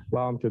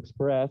allow them to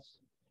express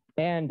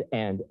and.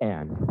 Okay.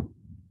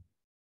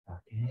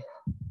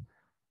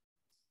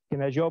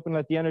 And as you open,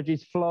 let the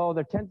energies flow.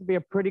 There tends to be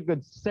a pretty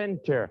good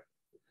center.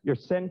 Your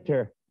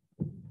center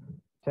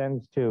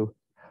tends to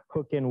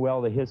hook in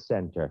well to his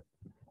center.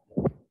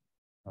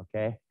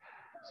 Okay.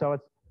 So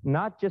it's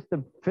not just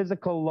the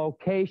physical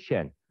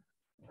location.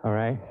 All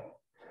right.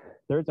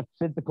 There's a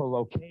physical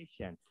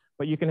location,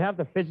 but you can have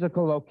the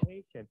physical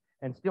location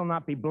and still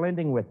not be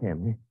blending with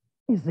him.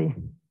 You see,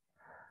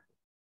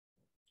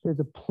 there's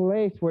a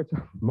place where it's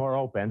more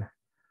open.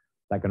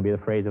 That's going to be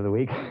the phrase of the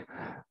week.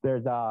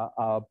 There's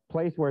a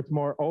place where it's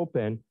more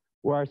open,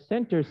 where our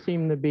centers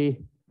seem to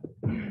be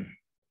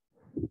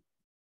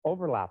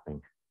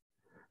overlapping.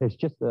 It's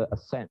just a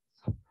sense.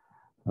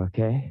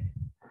 Okay.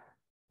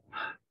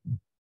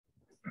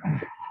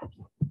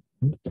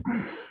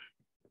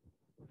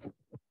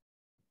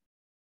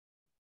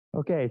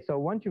 Okay, so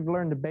once you've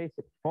learned the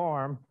basic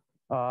form,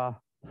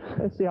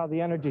 let's see how the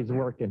energy is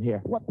working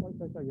here. What place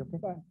are you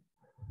okay?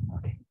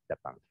 Okay, step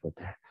on his foot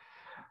there.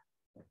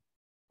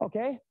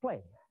 Okay,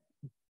 play.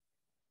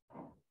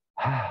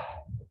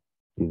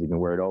 using the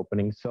word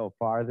opening so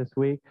far this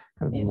week.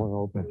 Kind of be more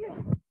open.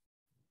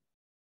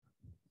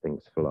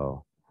 Things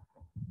flow.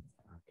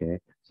 Okay,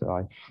 so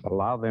I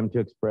allow them to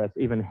express,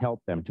 even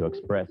help them to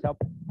express, help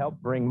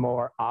bring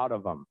more out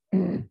of them.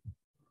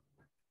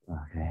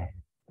 Okay.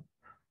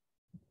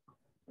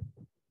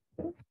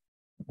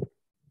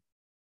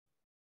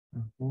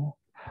 Okay.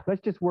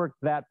 Let's just work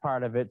that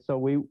part of it so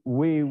we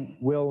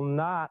will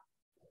not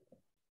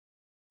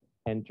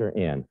enter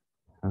in.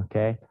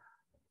 Okay,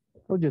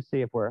 we'll just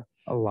see if we're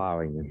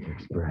allowing them to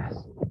express.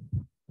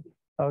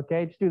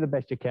 Okay, just do the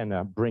best you can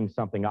to bring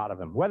something out of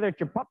them. Whether it's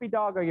your puppy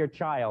dog or your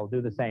child,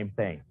 do the same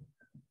thing.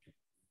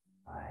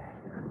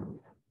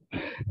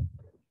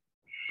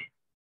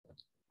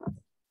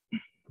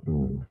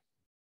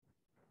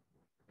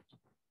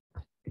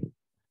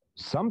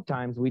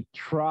 Sometimes we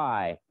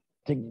try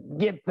to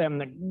get them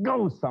to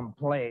go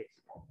someplace.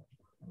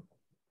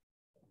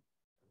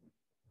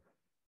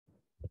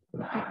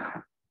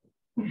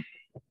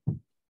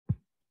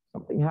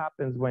 Something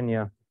happens when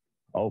you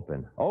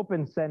open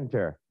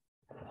center.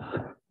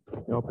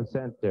 Open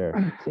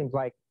center. Seems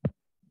like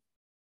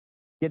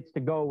gets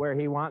to go where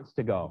he wants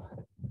to go.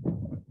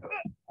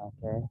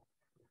 Okay.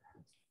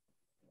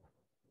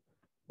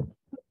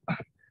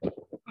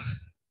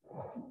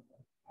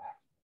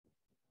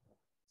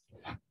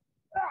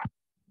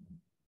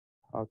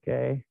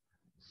 Okay.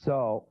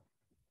 So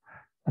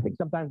I think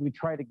sometimes we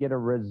try to get a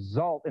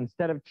result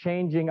instead of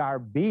changing our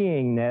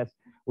beingness.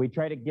 We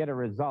try to get a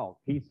result.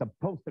 He's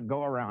supposed to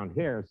go around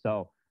here,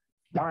 so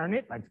darn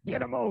it, let's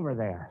get him over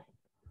there.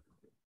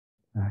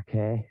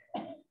 Okay.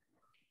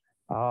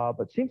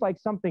 But seems like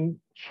something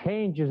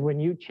changes when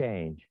you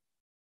change.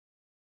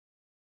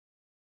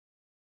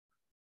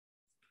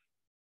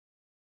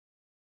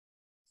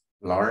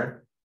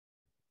 Lauren?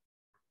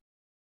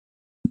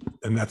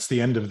 And that's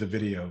the end of the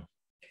video.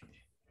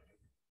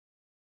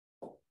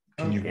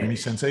 Can you hear me,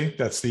 Sensei?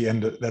 That's the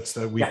end.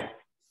 We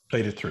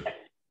played it through.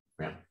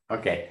 Yeah.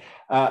 Okay.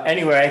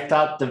 Anyway, I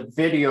thought the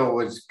video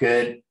was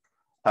good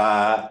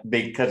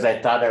because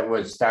I thought it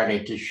was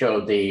starting to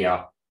show the,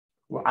 I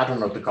don't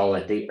know what to call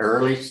it, the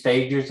early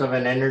stages of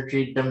an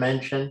energy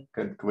dimension.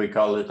 Could we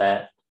call it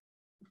that?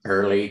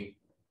 Early,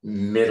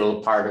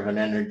 middle part of an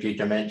energy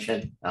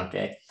dimension.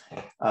 Okay.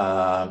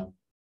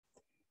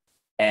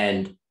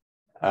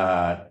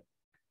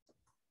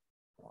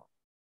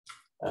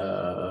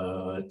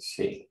 Let's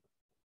see.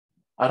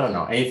 I don't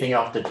know. Anything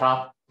off the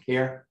top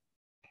here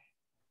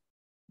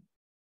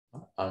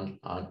on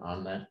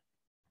that?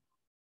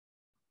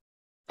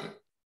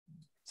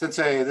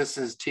 Sensei, this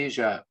is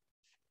Tija.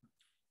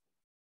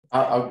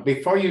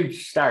 Before you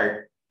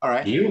start, all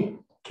right.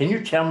 Can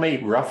you tell me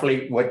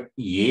roughly what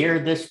year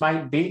this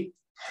might be?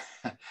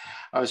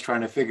 I was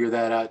trying to figure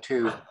that out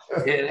too.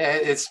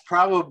 It's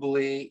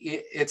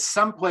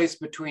someplace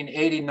between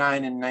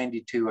 89 and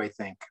 92, I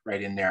think,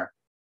 right in there.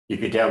 You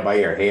could tell by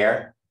your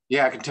hair?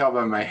 Yeah, I can tell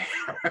by my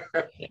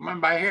hair.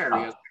 My hair,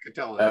 yes, I can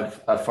tell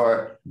that.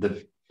 For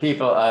the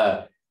people,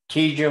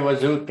 Tija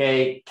was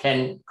Uke,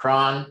 Ken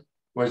Kron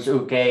was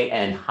Uke,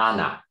 and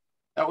Hana.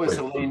 That was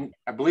Elaine,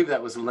 I believe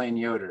that was Elaine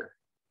Yoder.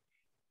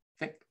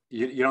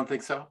 You don't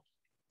think so?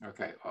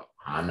 Okay. Well,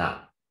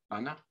 Hana.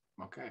 Hana?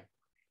 Okay.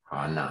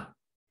 Hana.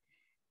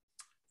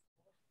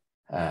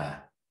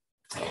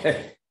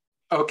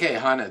 Okay,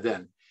 Hana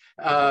then.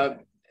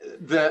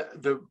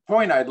 The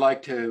point I'd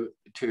like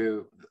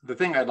the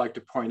thing I'd like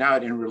to point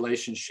out in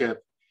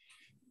relationship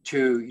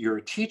to your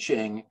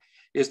teaching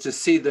is to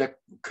see the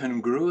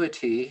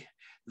congruity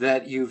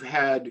that you've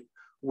had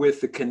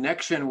with the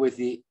connection with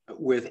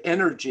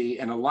energy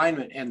and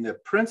alignment and the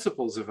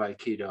principles of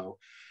Aikido.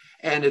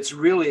 And it's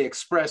really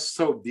expressed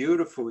so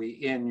beautifully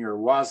in your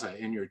waza,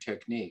 in your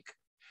technique.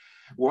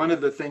 One of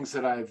the things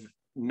that I've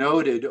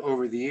noted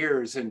over the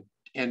years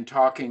in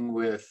talking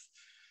with,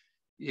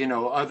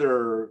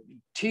 other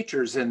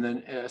teachers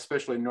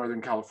especially in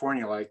Northern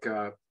California, like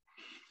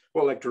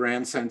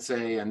Duran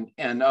Sensei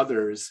and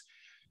others,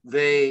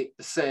 they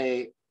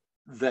say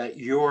that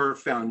your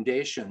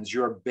foundations,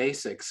 your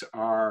basics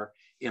are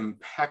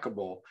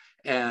impeccable,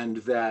 and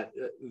that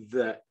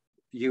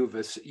you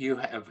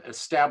have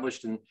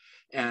established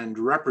and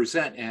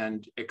represent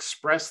and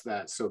express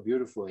that so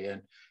beautifully.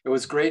 And it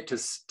was great to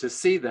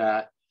see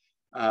that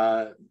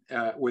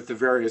with the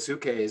various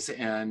ukes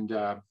and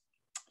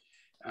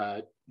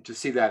to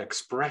see that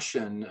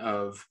expression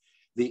of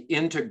the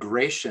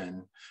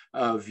integration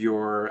of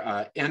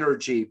your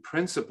energy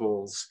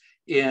principles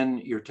in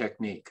your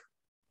technique.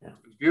 Yeah.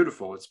 It's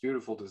beautiful. It's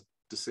beautiful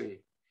to see.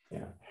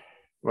 Yeah.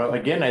 Well,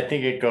 again, I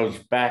think it goes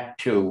back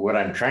to what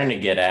I'm trying to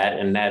get at,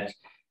 and that's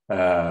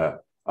a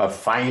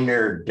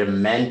finer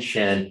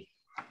dimension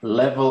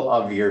level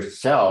of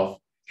yourself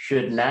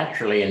should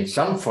naturally, in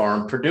some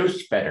form,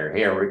 produce better.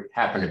 Here we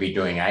happen to be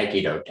doing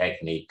Aikido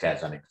techniques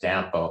as an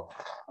example,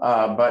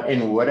 but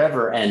in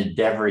whatever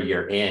endeavor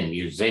you're in,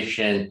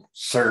 musician,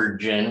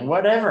 surgeon,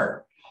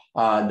 whatever,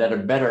 that a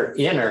better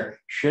inner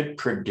should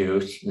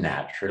produce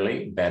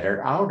naturally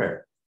better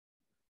outer.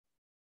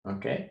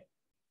 Okay.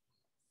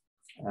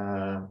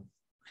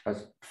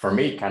 for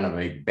me, kind of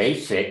a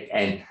basic,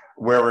 and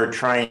where we're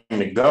trying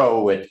to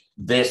go with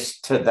this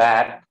to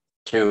that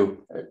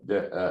to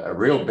a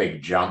real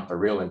big jump, a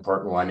real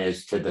important one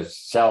is to the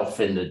self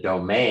in the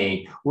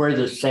domain, where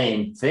the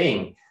same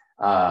thing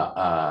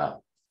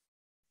will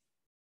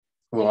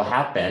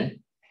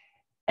happen.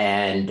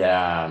 And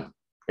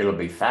it'll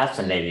be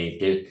fascinating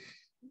to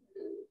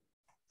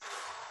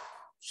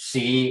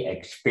see,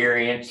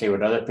 experience, see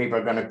what other people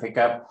are going to pick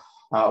up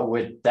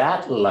with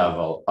that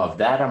level of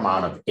that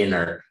amount of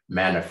inner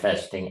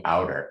manifesting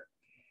outer.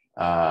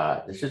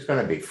 This is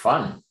going to be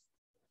fun.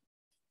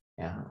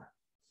 Yeah.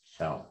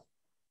 So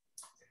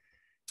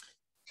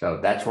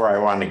that's where I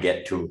want to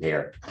get to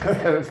here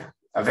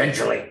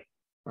eventually.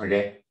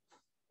 Okay.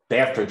 Day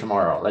after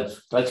tomorrow.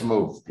 Let's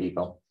move,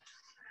 people.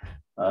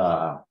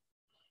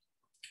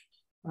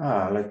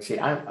 Let's see.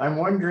 I'm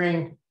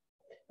wondering.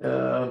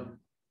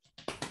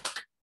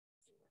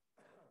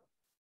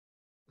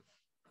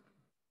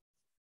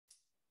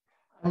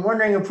 I'm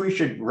wondering if we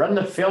should run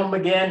the film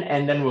again,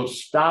 and then we'll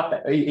stop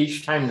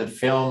each time the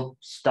film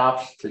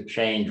stops to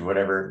change,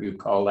 whatever you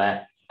call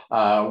that.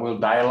 We'll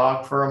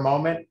dialogue for a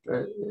moment.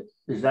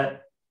 Is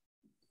that?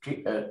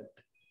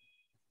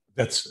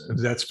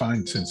 That's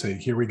fine, Sensei.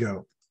 Here we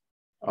go.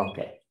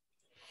 Okay.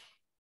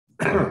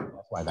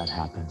 That's why that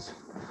happens.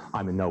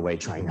 I'm in no way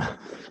trying to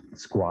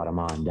squat them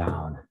on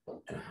down.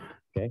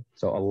 Okay,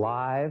 so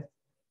alive,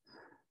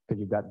 because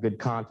you've got good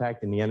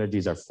contact and the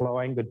energies are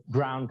flowing, good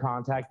ground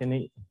contact and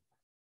the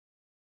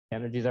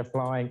energies are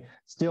flowing,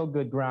 still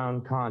good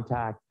ground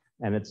contact,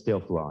 and it's still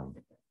flowing.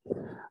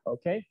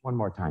 Okay, one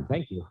more time.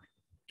 Thank you.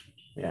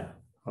 Yeah,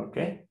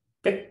 okay.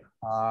 Bip.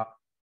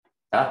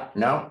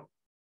 No,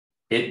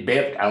 it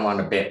bipped. I want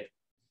to bip.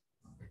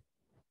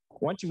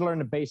 Once you've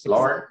learned the basics.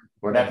 Lauren,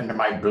 what happened to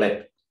my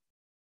blip?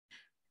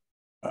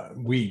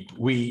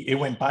 It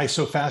went by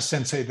so fast,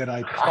 Sensei, that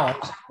I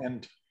paused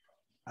and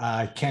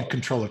I can't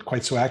control it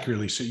quite so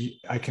accurately. So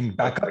I can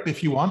back up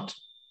if you want.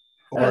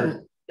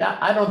 Or yeah,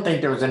 I don't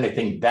think there was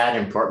anything that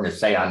important to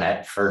say on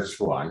that first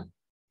one.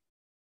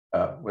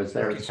 Was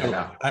there? Okay,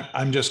 so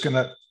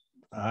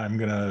I'm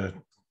gonna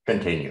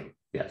continue.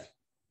 Yes.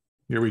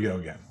 Here we go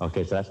again.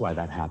 Okay, so that's why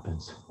that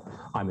happens.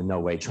 I'm in no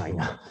way trying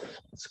to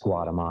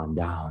squat them on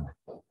down.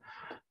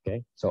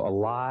 Okay, so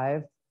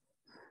alive,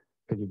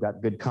 because you've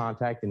got good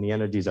contact and the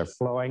energies are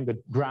flowing, good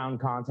ground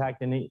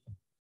contact and the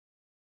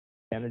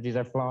energies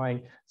are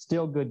flowing,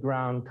 still good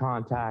ground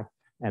contact,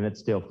 and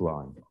it's still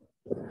flowing.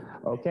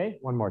 Okay,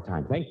 one more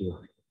time. Thank you.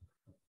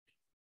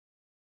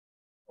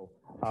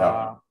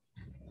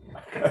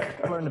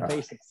 Learn the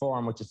basic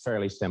form, which is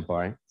fairly simple,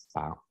 right?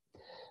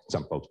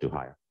 Some folks do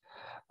higher.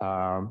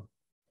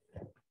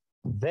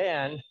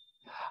 Then,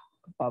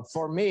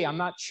 for me, I'm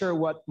not sure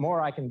what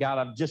more I can get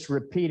out of just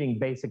repeating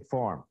basic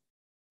form.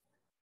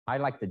 I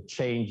like to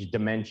change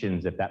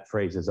dimensions, if that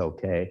phrase is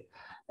okay,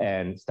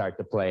 and start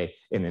to play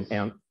in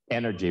an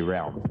energy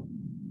realm.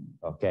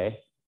 Okay,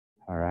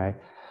 all right.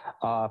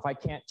 If I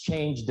can't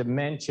change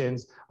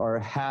dimensions or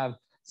have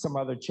some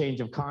other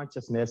change of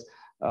consciousness,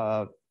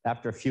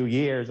 after a few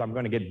years, I'm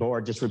going to get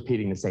bored just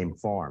repeating the same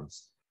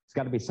forms. There's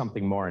got to be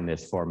something more in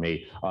this for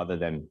me other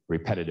than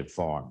repetitive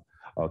form.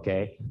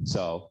 Okay,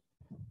 so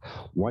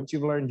once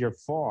you've learned your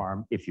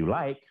form, if you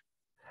like,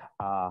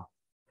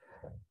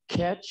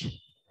 catch,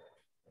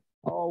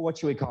 what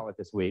should we call it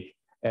this week?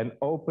 An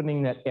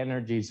opening that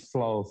energies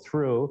flow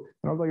through.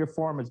 And although your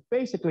form is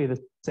basically the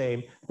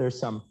same, there's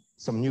some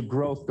new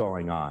growth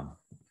going on.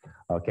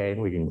 Okay,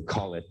 and we can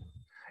call it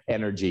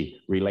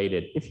energy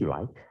related, if you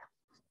like.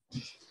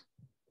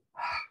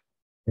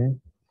 Okay.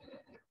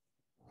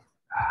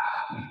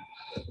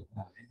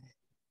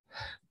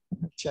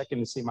 Checking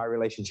to see my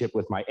relationship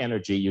with my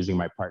energy using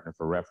my partner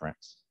for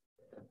reference.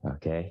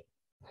 Okay.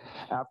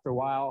 After a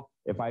while,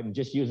 if I'm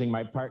just using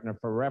my partner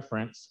for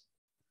reference,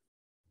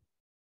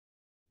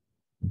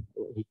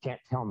 he can't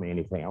tell me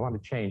anything. I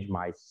want to change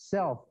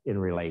myself in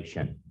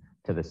relation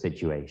to the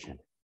situation.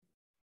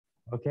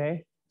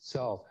 Okay.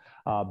 So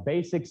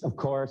basics, of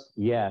course,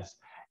 yes.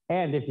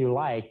 And if you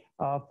like,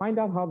 find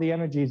out how the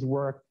energies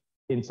work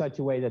in such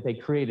a way that they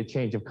create a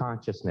change of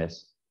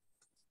consciousness.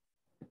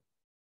 Does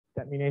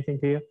that mean anything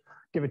to you?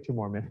 Give it 2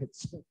 more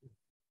minutes.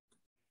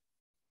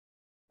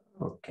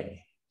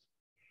 Okay.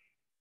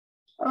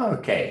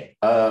 Okay.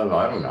 I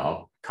don't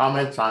know.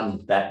 Comments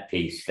on that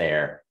piece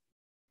there.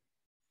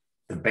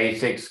 The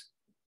basics,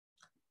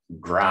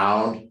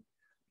 ground,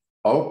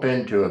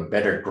 open to a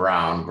better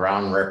ground.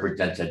 Ground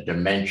represents a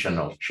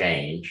dimensional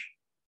change.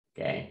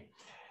 Okay.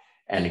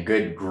 And a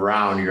good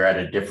ground, you're at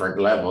a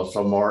different level,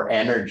 so more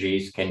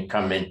energies can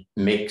come in,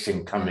 mix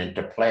and come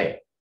into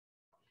play.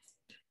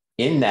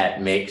 In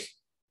that mix,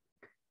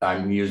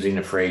 I'm using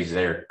the phrase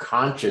there,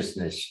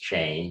 consciousness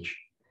change.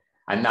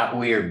 I'm not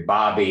weird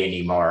Bobby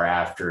anymore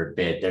after a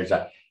bit.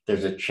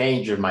 There's a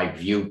change of my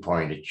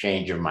viewpoint, a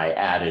change of my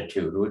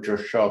attitude, which will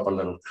show up a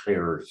little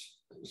clearer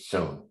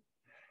soon.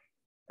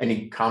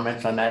 Any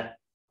comments on that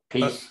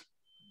piece?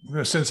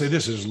 Sensei,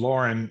 this is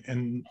Lauren,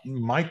 and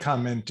my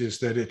comment is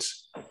that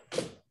it's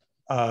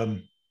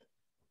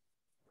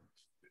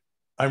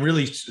I'm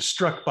really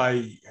struck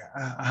by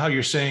how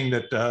you're saying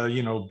that,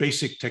 you know,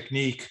 basic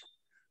technique,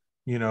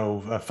 you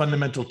know,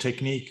 fundamental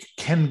technique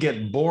can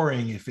get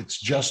boring if it's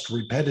just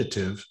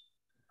repetitive,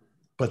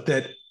 but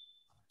that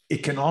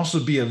it can also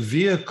be a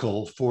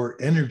vehicle for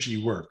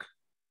energy work.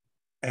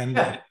 And,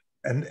 yeah.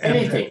 and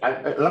anything.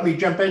 Let me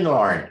jump in,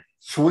 Lauren.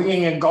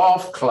 Swinging a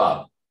golf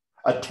club,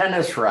 a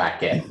tennis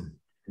racket,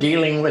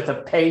 dealing with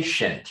a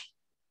patient,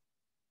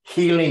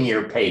 healing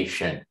your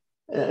patient,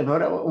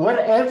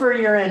 whatever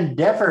your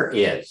endeavor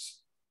is.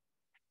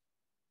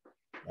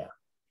 Yeah.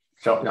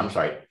 So I'm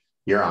sorry,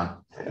 you're on.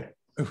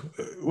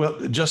 Well,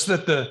 just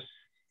that the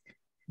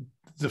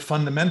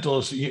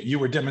fundamentals, you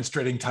were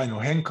demonstrating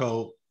Taino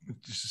Henko,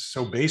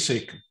 so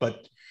basic,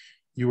 but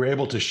you were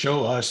able to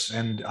show us,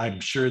 and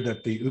I'm sure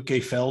that the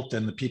uke felt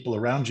and the people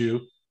around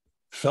you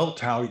felt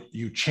how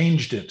you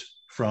changed it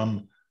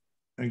from,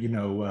 you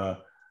know,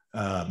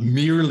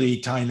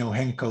 merely Taino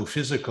Henko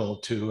physical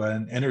to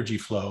an energy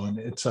flow. And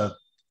it's a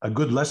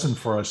good lesson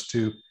for us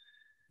to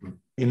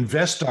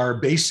invest our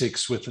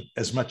basics with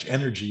as much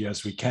energy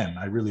as we can.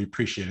 I really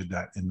appreciated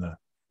that in the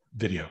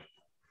video.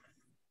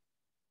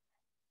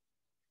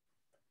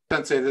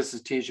 Sensei, this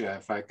is Tija.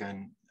 If I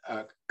can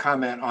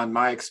comment on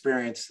my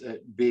experience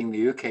being the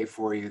uke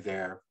for you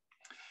there.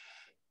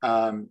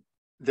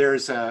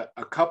 There's a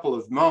couple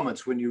of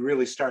moments when you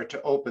really start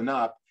to open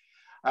up.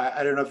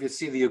 I don't know if you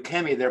see the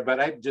ukemi there, but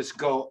I just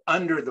go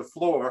under the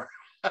floor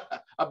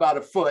about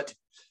a foot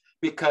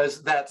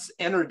because that's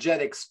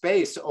energetic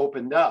space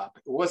opened up.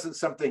 It wasn't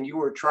something you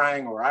were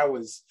trying or I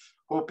was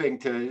hoping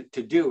to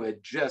do.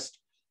 It just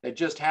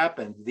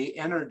happened. The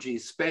energy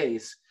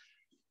space,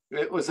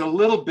 it was a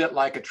little bit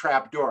like a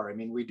trap door. I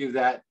mean, we do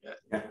that,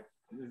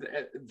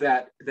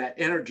 that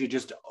energy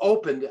just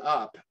opened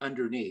up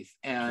underneath.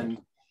 And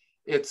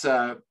it's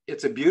a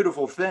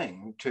beautiful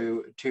thing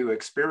to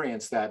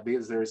experience that,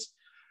 because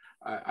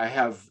I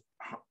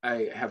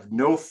have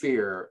no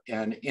fear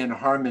and in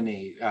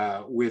harmony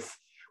with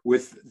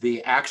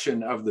the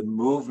action of the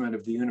movement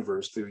of the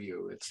universe through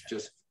you.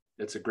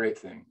 It's a great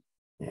thing.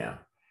 Yeah.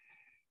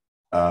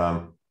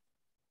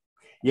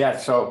 Yeah,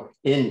 so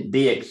in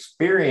the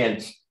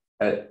experience,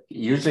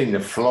 using the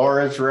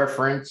floor as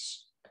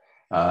reference,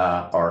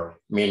 or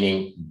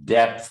meaning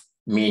depth,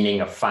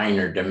 meaning a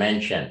finer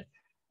dimension,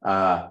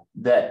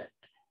 that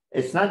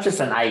it's not just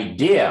an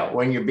idea.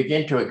 When you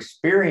begin to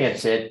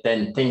experience it,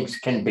 then things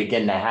can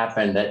begin to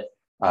happen that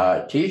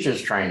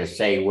Tisha's trying to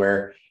say,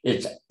 where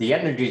it's the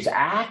energies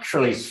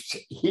actually,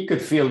 he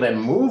could feel them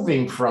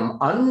moving from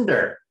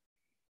under,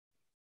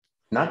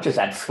 not just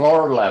at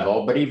floor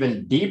level, but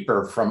even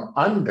deeper from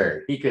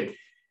under. He could,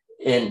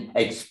 in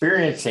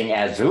experiencing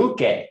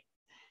Azuke,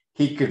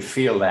 he could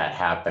feel that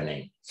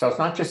happening. So it's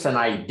not just an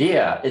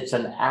idea, it's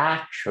an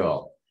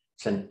actual.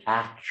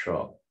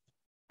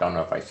 Don't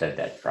know if I said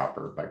that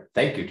proper, but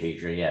thank you,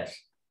 Tisha, yes.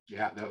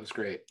 Yeah, that was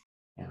great.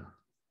 Yeah.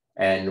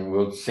 And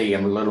we'll see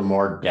him a little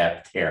more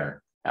depth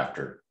here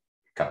after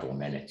a couple of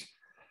minutes.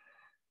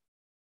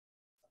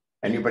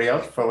 Anybody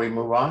else before we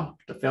move on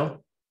to film?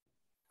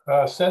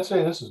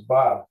 Sensei, this is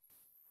Bob.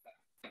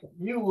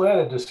 You led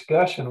a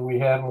discussion we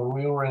had when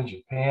we were in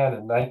Japan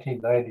in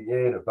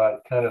 1998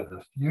 about kind of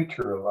the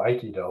future of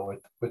Aikido,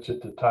 which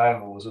at the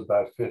time was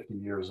about 50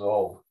 years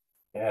old.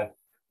 And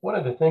one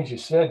of the things you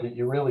said that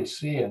you really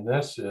see in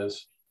this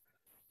is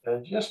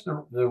just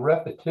the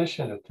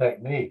repetition of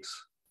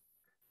techniques.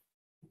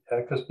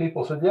 Because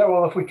people said, yeah,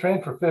 well, if we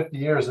train for 50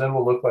 years, then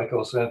we'll look like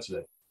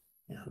OSensei.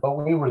 Yeah. But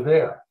we were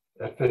there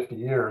at 50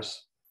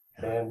 years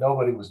and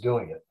nobody was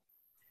doing it.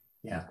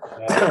 Yeah.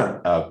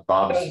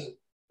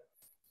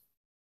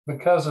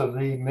 Because of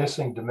the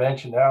missing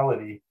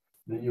dimensionality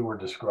that you were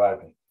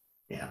describing.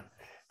 Yeah.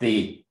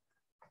 The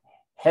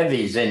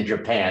heavies in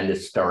Japan,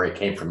 this story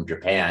came from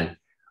Japan,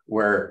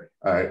 where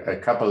a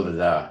couple of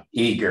the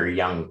eager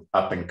young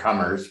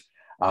up-and-comers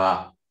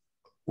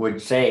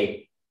would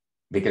say,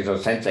 because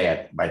OSensei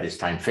had by this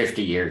time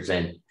 50 years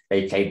in,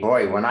 they'd say,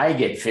 boy, when I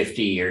get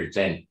 50 years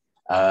in,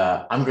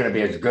 I'm going to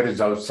be as good as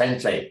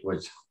OSensei,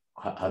 was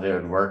how they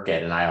would work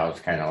it. And I was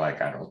kind of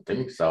like, I don't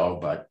think so,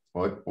 but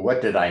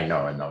what did I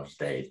know in those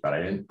days? But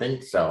I didn't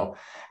think so.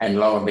 And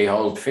lo and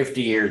behold,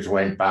 50 years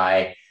went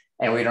by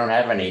and we don't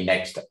have any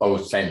next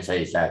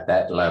OSenseis at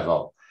that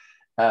level.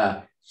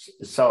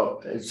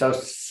 So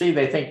see,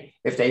 they think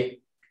if they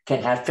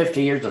can have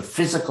 50 years of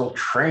physical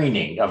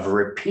training, of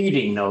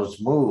repeating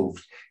those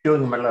moves,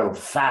 doing them a little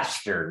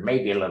faster,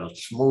 maybe a little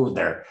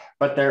smoother,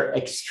 but they're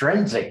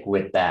extrinsic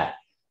with that.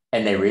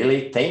 And they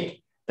really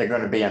think they're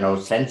going to be an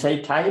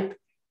OSensei type?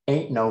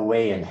 Ain't no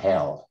way in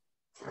hell.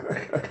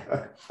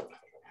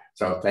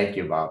 So thank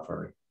you, Bob,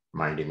 for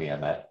reminding me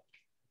of that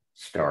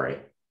story.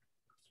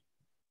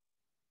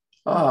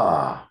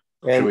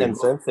 And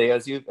Sensei,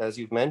 as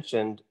you've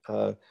mentioned,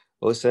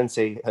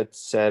 OSensei had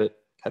said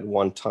at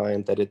one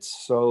time that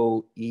it's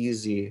so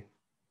easy.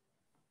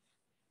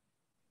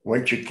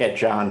 Once you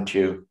catch on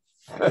to.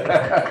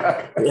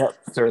 Yeah,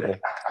 certainly.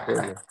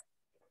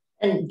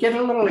 And get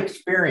a little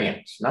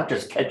experience, not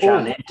just catch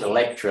on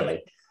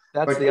intellectually.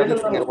 That's but the other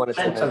thing I wanted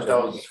to mention. Of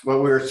those, what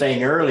we were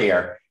saying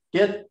earlier,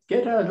 get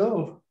a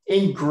little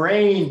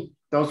ingrain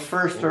those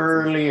first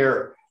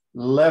earlier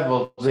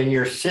levels in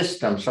your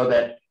system so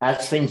that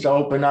as things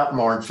open up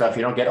more and stuff,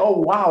 you don't get, oh,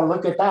 wow,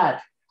 look at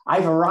that.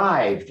 I've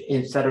arrived,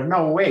 instead of,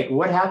 no, wait,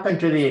 what happened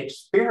to the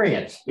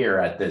experience here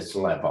at this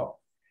level?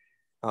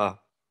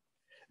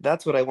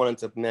 That's what I wanted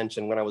to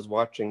mention when I was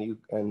watching you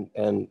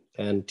and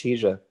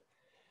Tija,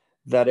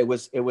 that it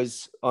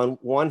was on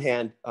one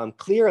hand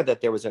clear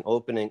that there was an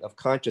opening of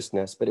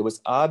consciousness, but it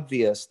was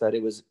obvious that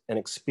it was an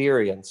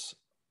experience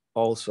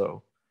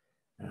also.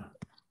 Yeah.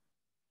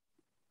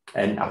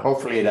 And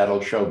hopefully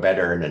that'll show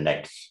better in the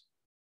next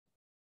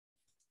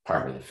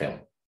part of the film.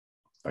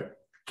 But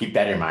keep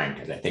that in mind,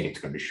 because I think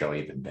it's going to show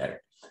even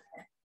better.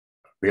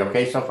 We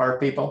okay so far,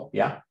 people?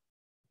 Yeah?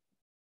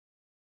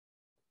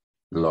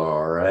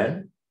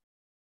 Lauren?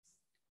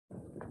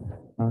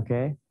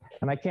 Okay.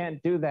 And I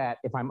can't do that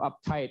if I'm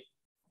uptight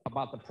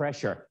about the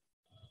pressure.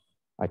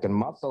 I can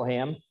muscle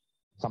him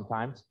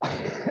sometimes.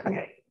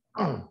 Okay.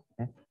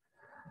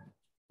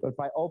 But if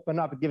I open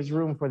up, it gives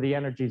room for the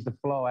energies to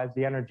flow as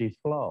the energies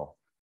flow.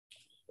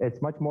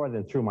 It's much more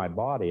than through my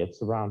body.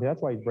 It's around.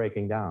 That's why he's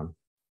breaking down,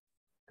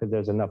 because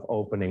there's enough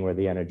opening where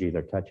the energies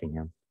are touching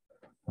him.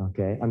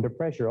 Okay. Under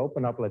pressure,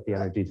 open up, let the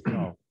energies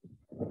flow.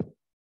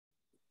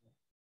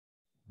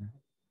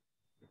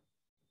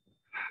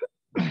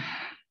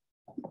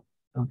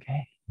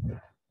 Okay.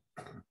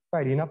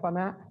 Right, enough on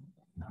that?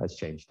 Let's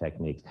change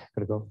techniques.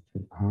 Could it go?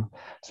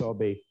 So it'll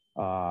be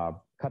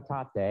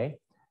katate.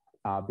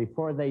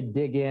 Before they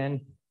dig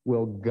in,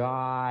 we'll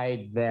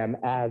guide them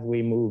as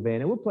we move in.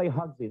 And we'll play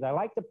hugsies. I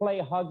like to play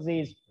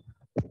hugsies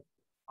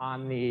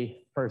on the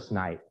first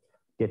night.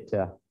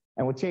 And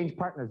we'll change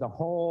partners a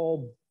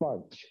whole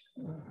bunch.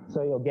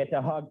 So you'll get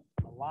to hug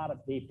a lot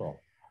of people.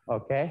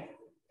 Okay?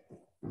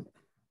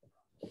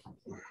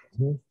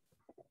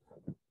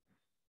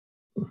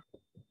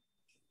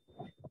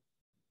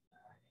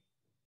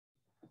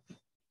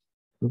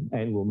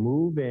 And we'll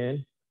move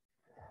in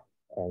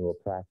and we'll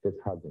practice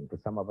hugging,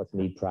 because some of us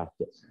need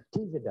practice.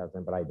 Tija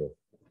doesn't, but I do.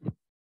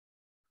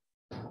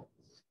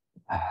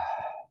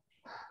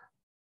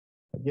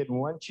 Again,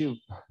 once you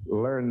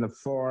learn the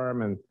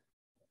form and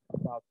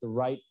about the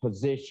right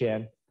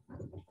position,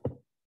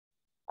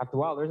 after a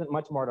while, there isn't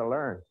much more to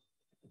learn.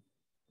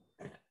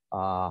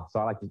 So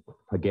I like to,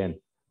 again,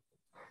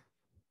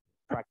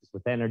 practice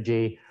with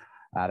energy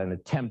at an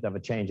attempt of a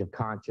change of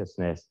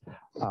consciousness.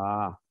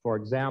 For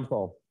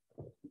example,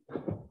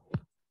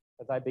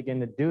 as I begin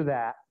to do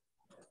that,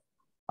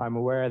 I'm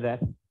aware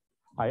that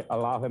I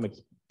allow him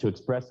to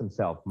express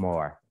himself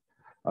more.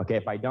 Okay,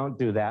 if I don't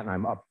do that and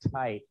I'm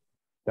uptight,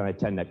 then I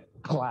tend to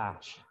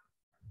clash.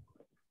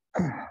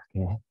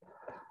 Okay.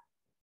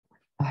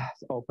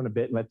 So open a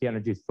bit and let the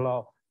energies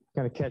flow.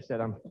 Kind of catch that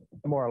I'm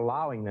more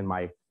allowing than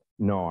my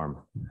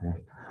norm.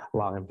 Okay.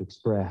 Allow him to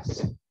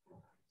express.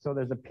 So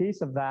there's a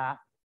piece of that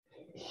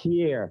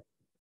here.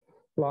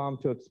 Allow him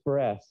to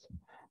express.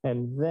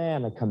 And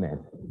then I come in.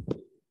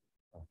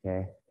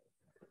 Okay.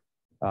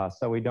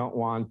 So we don't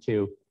want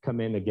to come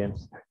in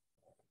against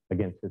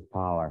his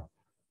power.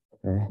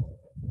 Okay.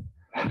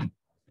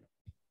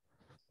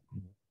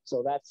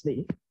 So that's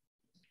the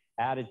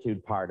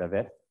attitude part of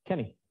it.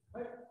 Kenny.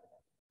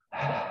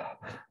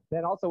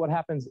 Then also what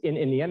happens in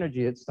the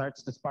energy, it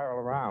starts to spiral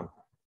around.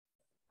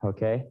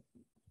 Okay.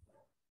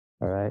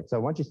 All right. So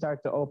once you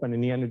start to open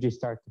and the energy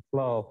starts to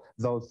flow,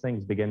 those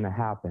things begin to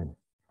happen.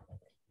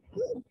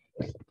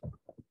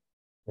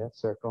 Yeah,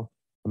 circle.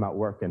 I'm not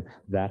working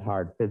that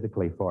hard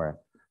physically for it,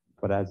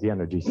 but as the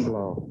energy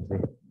flows.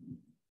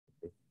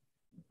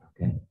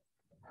 Okay.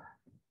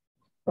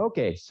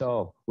 Okay,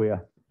 so we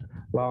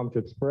allow them to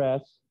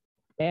express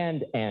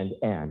and. Okay.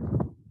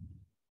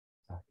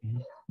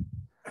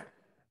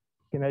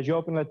 And as you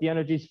open, let the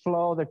energies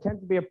flow. There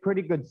tends to be a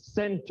pretty good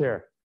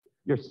center.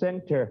 Your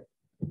center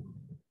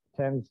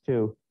tends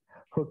to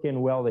hook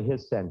in well to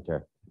his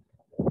center.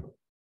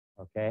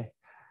 Okay,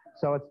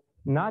 so it's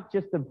not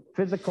just a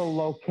physical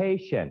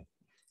location.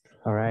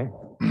 All right,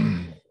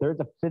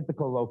 there's a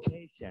physical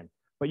location,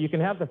 but you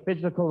can have the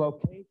physical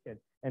location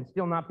and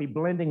still not be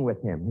blending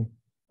with him.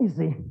 You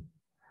see,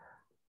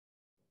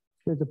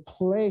 there's a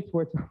place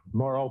where it's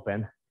more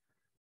open.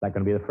 That's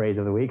going to be the phrase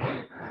of the week.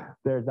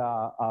 There's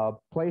a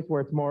place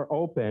where it's more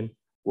open,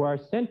 where our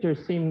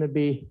centers seem to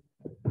be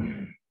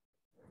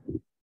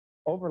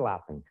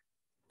overlapping.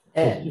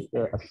 It's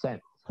just a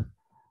sense.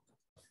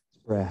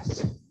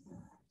 Express.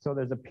 So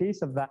there's a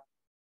piece of that.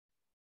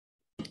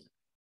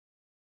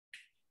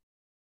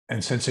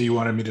 And Sensei, you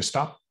wanted me to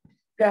stop?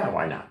 Yeah,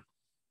 why not?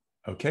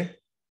 Okay.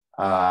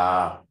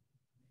 So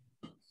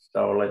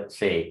let's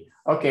see.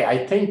 Okay,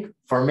 I think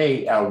for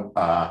me, and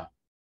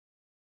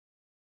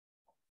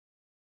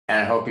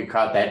I hope you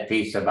caught that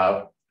piece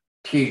about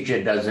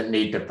Tija doesn't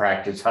need to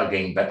practice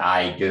hugging, but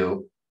I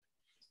do.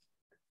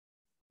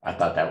 I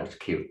thought that was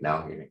cute.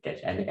 No, you didn't get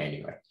it.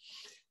 Anyway.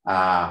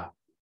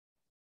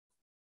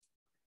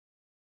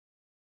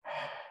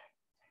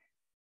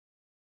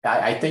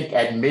 I think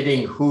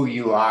admitting who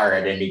you are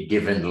at any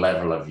given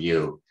level of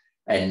you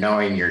and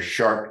knowing your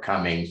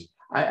shortcomings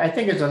I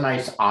think it's a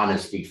nice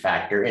honesty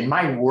factor. In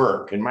my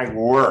work,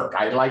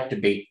 I like to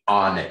be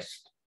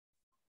honest.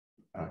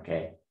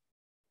 Okay.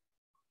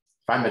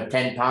 If I'm a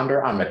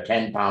 10-pounder, I'm a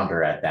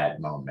 10-pounder at that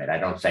moment. I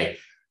don't say,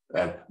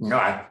 no,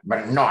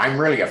 I'm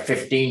really a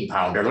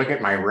 15-pounder. Look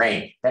at my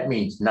range. That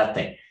means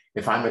nothing.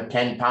 If I'm a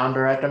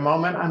 10-pounder at the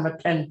moment, I'm a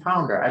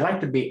 10-pounder. I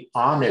like to be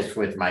honest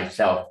with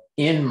myself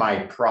in my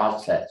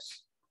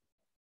process.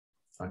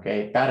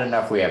 Okay, bad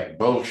enough we have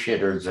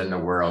bullshitters in the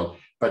world,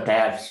 but to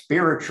have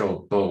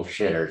spiritual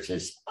bullshitters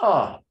is,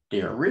 oh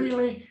dear,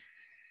 really?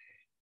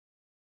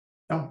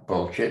 Don't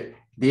bullshit.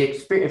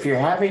 If you're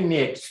having the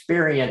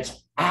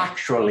experience,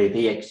 actually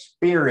the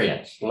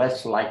experience,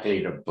 less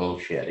likely to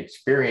bullshit.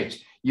 Experience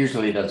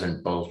usually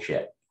doesn't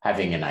bullshit.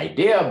 Having an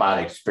idea about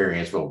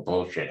experience will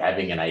bullshit.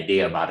 Having an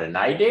idea about an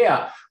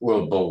idea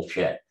will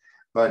bullshit.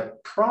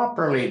 But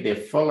properly, the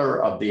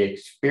fuller of the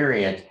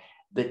experience,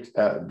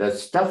 the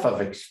stuff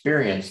of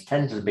experience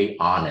tends to be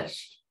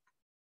honest.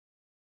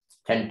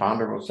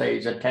 10-pounder will say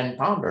he's a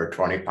 10-pounder. A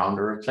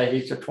 20-pounder will say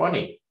he's a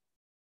 20.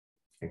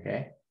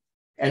 Okay.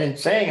 And in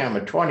saying I'm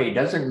a 20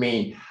 doesn't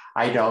mean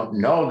I don't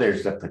know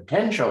there's the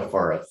potential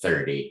for a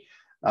 30,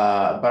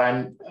 but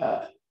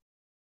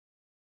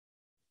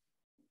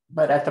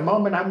at the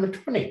moment I'm a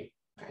 20.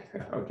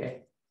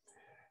 Okay.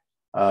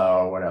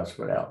 What else?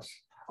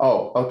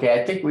 Oh,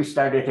 okay. I think we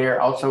started here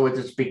also with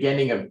this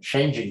beginning of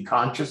changing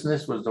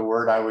consciousness was the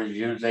word I was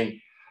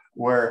using,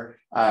 where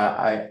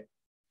I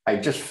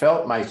just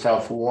felt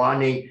myself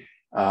wanting,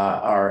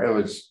 or it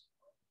was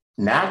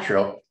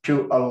natural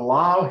to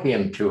allow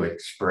him to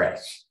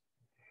express.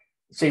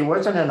 See, it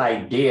wasn't an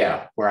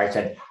idea where I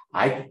said,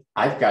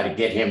 I've got to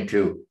get him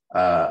to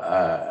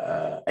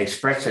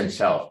express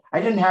himself.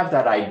 I didn't have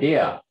that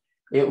idea.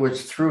 It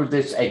was through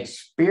this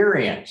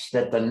experience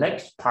that the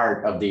next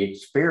part of the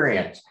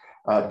experience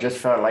just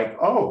felt like,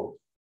 oh,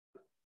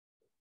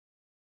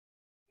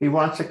 he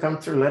wants to come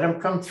through. Let him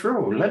come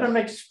through. Let him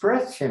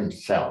express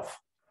himself.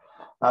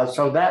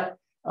 So that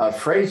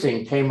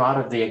phrasing came out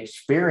of the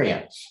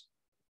experience,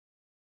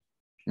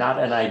 not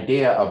an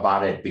idea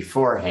about it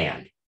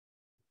beforehand.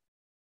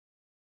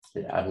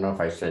 I don't know if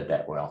I said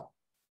that well.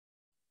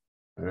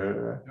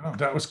 No,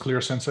 that was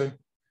clear, Sensei.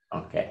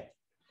 Okay.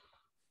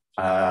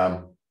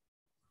 So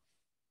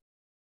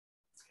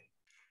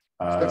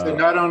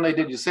not only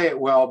did you say it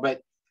well,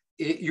 but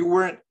you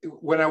weren't,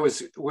 when I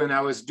was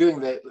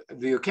doing the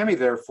ukemi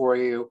there for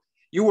you,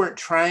 you weren't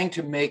trying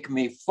to make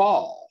me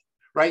fall,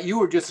 right? You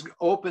were just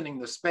opening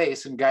the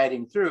space and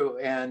guiding through,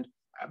 and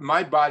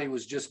my body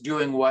was just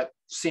doing what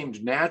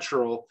seemed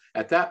natural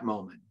at that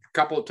moment. A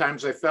couple of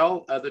times I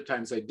fell, other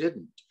times I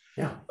didn't.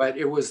 Yeah. But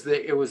it was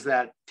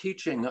that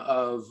teaching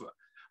of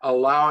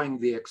allowing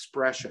the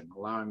expression,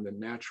 allowing the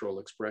natural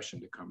expression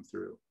to come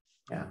through.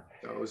 Yeah.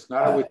 So it's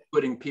not always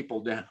putting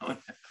people down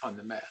on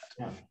the mat.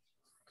 Yeah.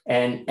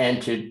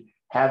 And to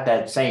have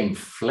that same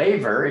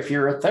flavor if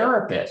you're a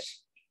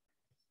therapist,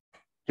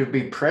 to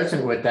be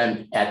present with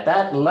them at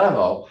that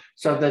level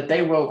so that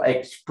they will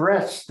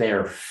express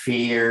their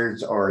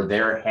fears or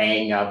their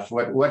hang-ups,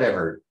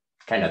 whatever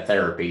kind of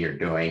therapy you're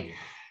doing,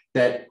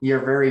 that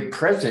your very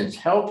presence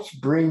helps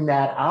bring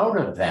that out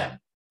of them.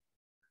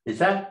 Is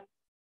that?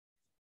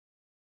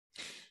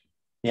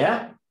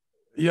 Yeah?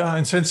 Yeah,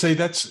 and Sensei,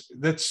 that's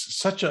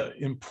such an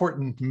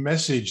important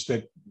message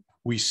that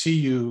we see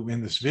you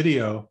in this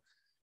video.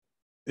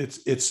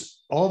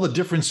 It's all the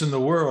difference in the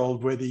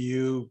world, whether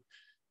you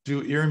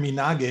do irimi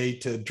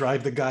nage to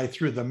drive the guy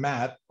through the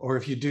mat, or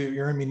if you do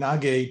irimi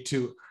nage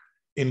to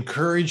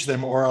encourage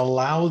them or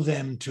allow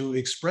them to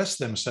express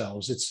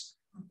themselves. It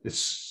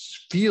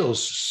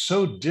feels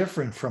so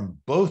different from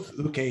both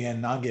uke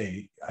and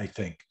nage, I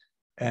think.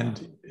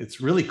 And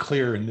it's really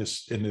clear in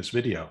this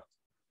video.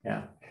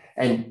 Yeah.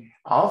 And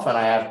often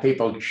I have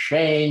people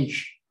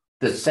change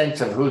the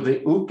sense of who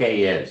the uke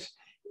is.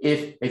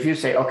 If you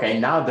say, okay,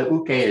 now the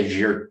uke is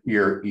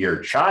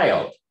your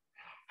child,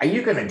 are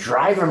you going to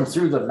drive him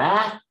through the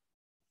mat?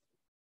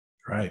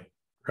 Right.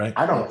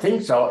 I don't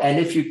think so. And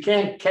if you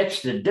can't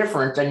catch the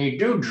difference and you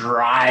do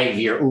drive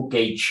your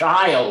uke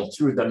child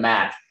through the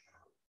mat,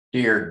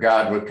 dear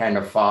God, what kind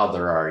of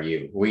father are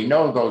you? We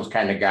know those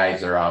kind of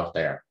guys are out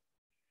there.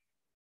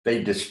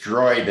 They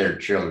destroy their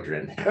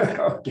children,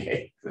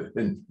 okay?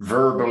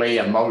 Verbally,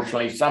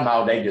 emotionally,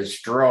 somehow they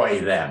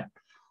destroy them.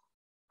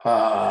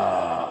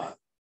 That's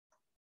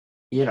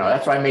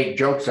why I make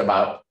jokes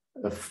about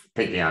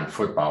picking on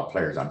football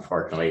players,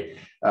 unfortunately,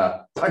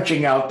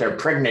 punching out their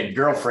pregnant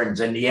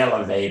girlfriends in the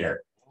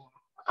elevator.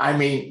 I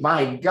mean,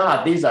 my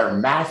God, these are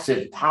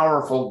massive,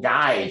 powerful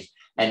guys,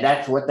 and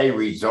that's what they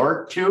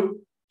resort to,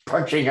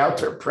 punching out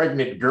their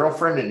pregnant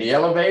girlfriend in the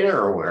elevator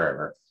or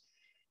wherever.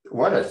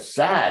 What a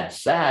sad,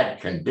 sad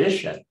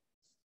condition.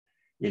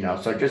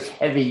 So just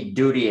heavy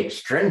duty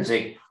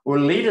extrinsic will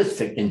lead us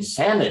to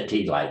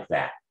insanity like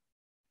that.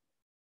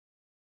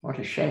 What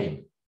a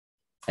shame.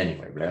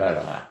 Anyway, blah,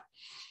 blah,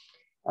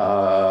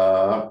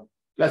 blah.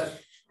 Let's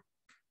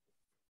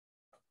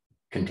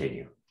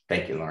continue.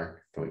 Thank you, Lauren.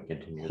 Can we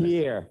continue?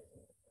 Here,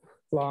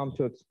 allow them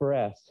to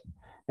express,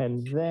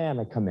 and then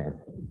I come in.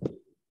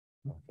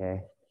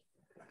 Okay.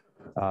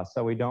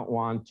 So we don't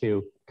want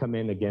to come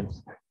in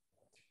against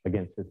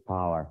his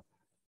power.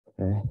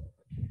 Okay.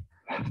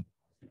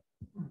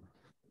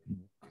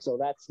 So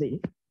that's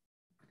the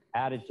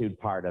attitude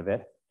part of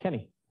it.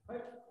 Kenny.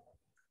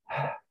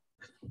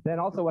 Then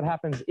also what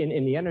happens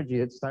in the energy,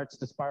 it starts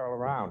to spiral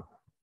around.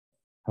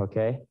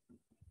 Okay.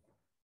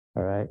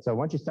 All right. So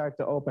once you start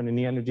to open and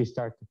the energy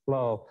starts to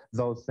flow,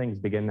 those things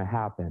begin to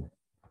happen.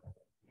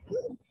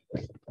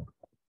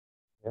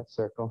 Yeah,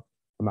 circle.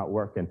 I'm not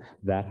working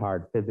that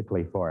hard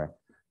physically for it,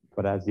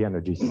 but as the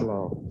energy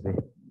flows.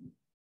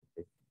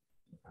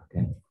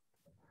 Okay.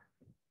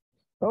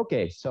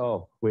 Okay,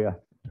 so we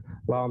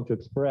allow them to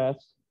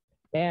express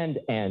and.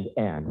 Okay.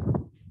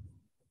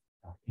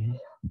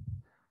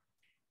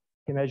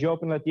 And as you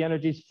open, let the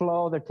energies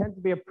flow, there tends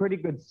to be a pretty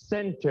good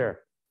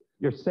center.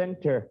 Your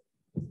center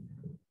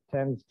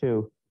tends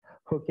to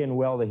hook in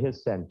well to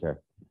his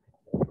center.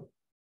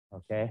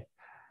 Okay?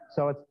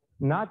 So it's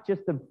not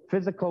just a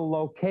physical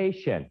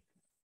location,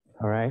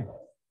 all right?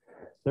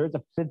 There's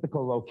a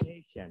physical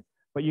location,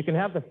 but you can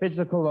have the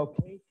physical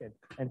location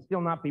and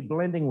still not be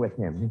blending with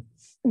him.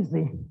 You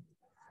see,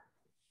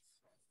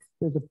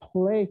 there's a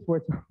place where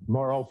it's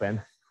more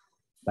open.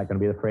 That's going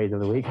to be the phrase of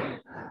the week.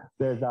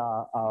 There's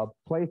a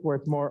place where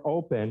it's more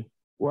open,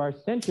 where our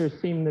centers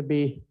seem to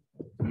be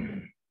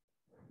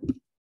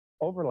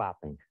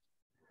overlapping.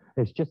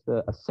 It's just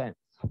a sense,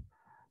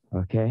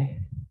 okay?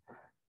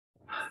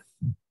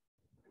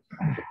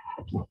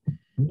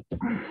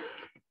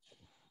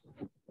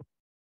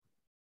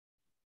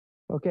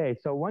 Okay,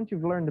 so once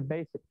you've learned the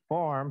basic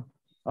form,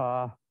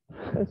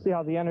 let's see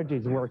how the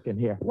energy's working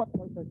here. What?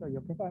 Are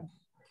you okay?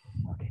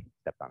 Okay,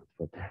 step on his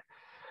foot there.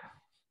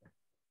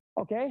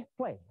 Okay,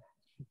 play.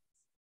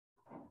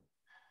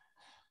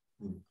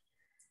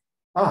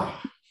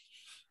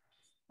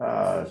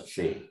 Let's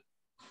see.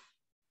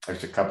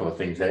 There's a couple of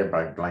things there, but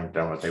I blanked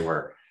on what they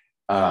were.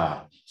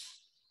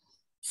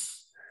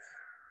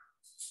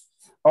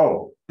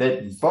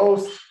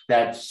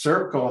 That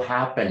circle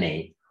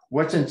happening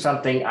wasn't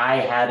something I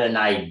had an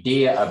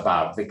idea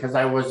about because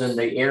I was in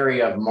the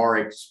area of more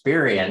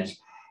experience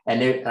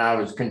and I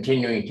was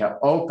continuing to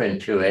open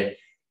to it.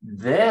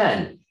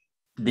 Then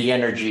the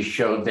energy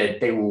showed that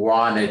they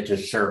wanted to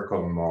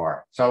circle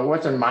more. So it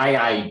wasn't my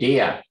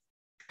idea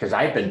because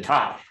I've been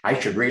taught I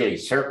should really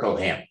circle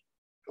him,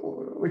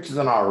 which is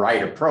an all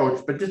right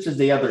approach, but this is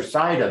the other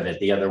side of it,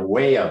 the other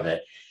way of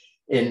it.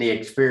 In the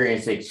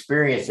experience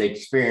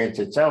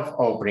itself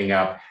opening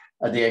up,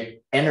 the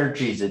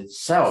energies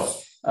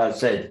itself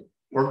said,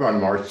 we're going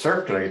more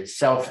circular. It's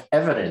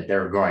self-evident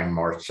they're going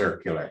more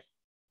circular.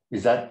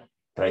 Did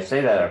I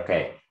say that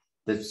okay?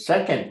 The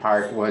second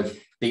part was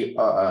the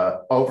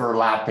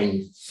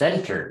overlapping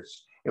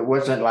centers. It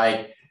wasn't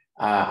like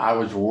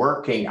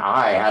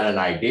I had an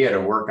idea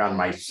to work on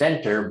my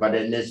center, but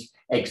in this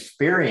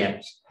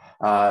experience,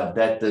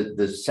 that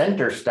the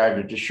center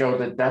started to show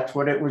that that's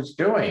what it was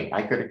doing.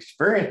 I could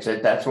experience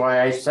it. That's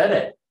why I said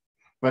it.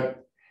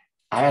 But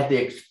I had the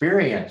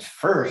experience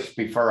first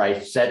before I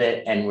said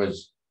it and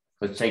was,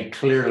 let's say,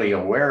 clearly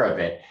aware of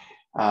it.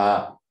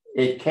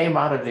 It came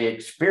out of the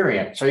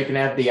experience. So you can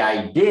have the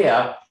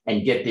idea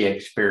and get the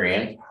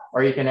experience,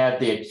 or you can have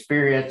the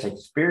experience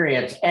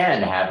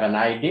and have an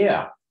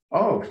idea.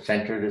 Oh,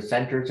 center to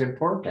center is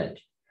important,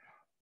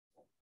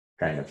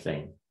 kind of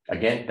thing.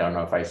 Again, don't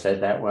know if I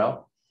said that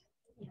well.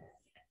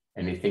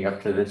 Anything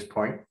up to this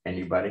point?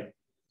 Anybody?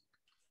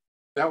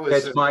 That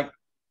was Mike.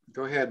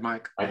 Go ahead,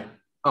 Mike.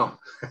 Oh,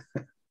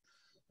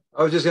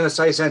 I was just going to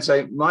say,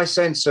 Sensei, my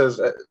sense of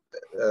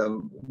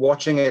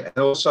watching it and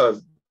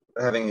also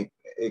having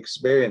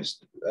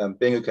experienced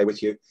being okay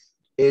with you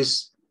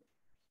is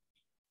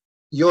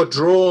you're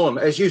drawn,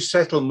 as you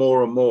settle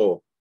more and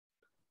more,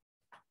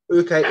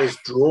 uke is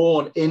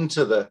drawn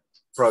into the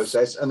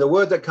process. And the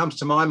word that comes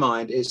to my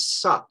mind is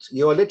sucked.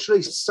 You're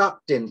literally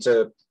sucked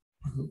into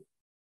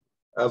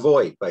a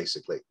void,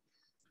 basically.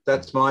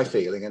 That's my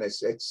feeling. And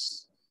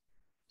it's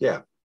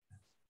yeah.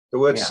 The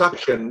word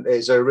suction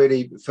is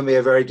for me,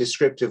 a very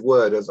descriptive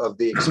word of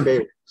the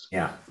experience.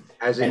 Yeah.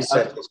 As it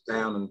settles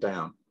down and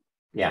down.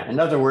 Yeah. In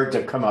other words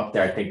that come up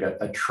there, I think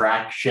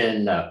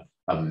attraction, a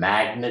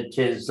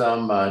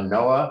magnetism,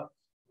 Noah.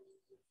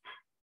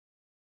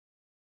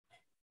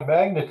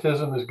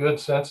 Magnetism is good,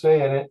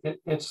 Sensei, and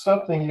it's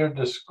something you're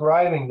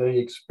describing the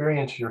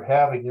experience you're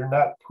having. You're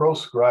not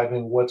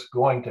proscribing what's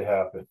going to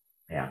happen.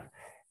 Yeah.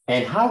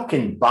 And how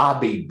can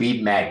Bobby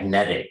be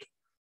magnetic?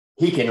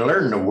 He can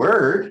learn the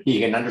word. He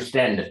can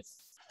understand the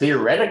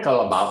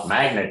theoretical about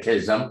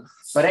magnetism,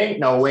 but ain't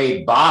no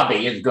way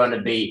Bobby is going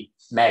to be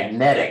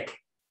magnetic.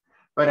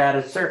 But at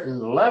a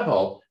certain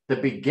level, the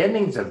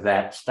beginnings of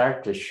that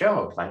start to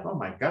show. It's like, oh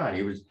my God,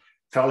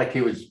 felt like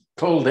he was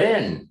pulled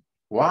in.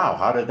 Wow,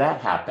 how did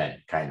that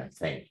happen? Kind of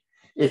thing.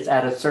 It's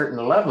at a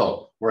certain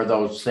level where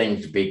those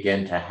things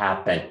begin to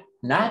happen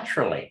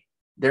naturally.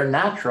 They're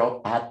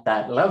natural at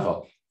that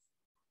level.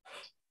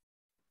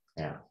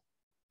 Yeah.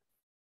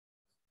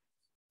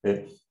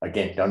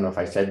 Again, don't know if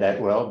I said that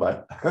well,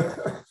 but.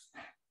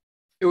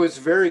 It was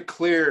very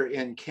clear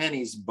in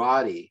Kenny's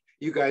body.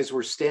 you guys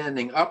were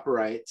standing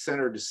upright,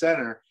 center to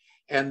center,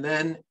 and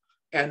then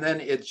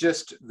it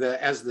just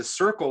as the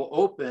circle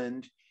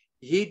opened,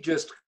 he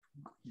just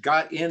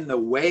got in the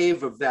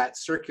wave of that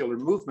circular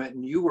movement,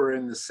 and you were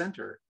in the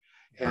center,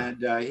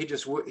 and he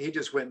just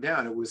went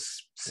down. It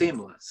was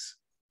seamless.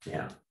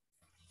 Yeah.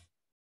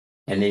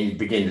 And then you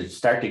begin to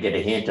start to get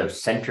a hint of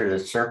center to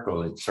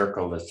circle and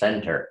circle to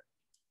center.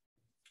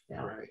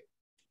 Yeah. Right.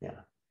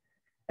 Yeah.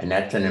 And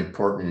that's an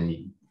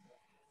important,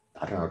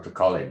 I don't know what to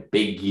call it,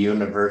 big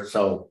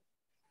universal.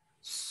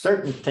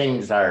 Certain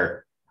things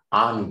are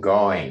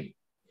ongoing.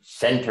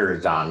 Center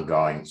is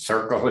ongoing.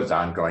 Circle is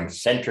ongoing.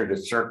 Center to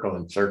circle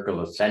and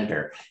circle to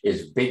center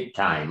is big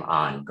time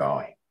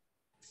ongoing.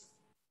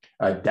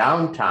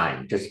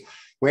 Downtime, just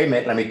wait a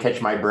minute, let me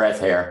catch my breath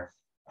here.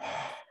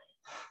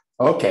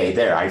 Okay,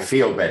 there, I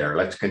feel better.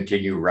 Let's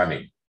continue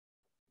running.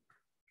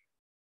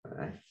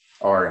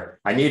 Or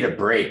I need a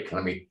break.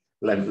 Let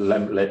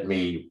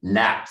me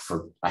nap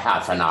for a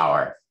half an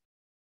hour.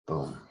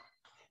 Boom.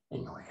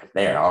 Anyway,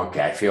 there,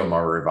 okay, I feel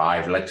more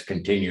revived. Let's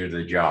continue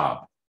the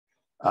job.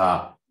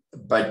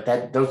 But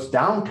those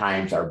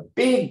downtimes are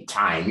big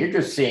time. You're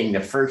just seeing the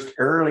first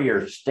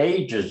earlier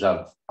stages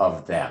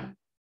of them.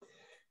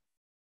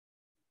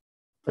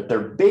 But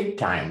they're big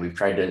time.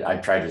 I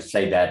tried to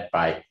say that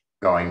by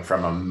going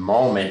from a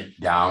moment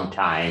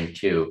downtime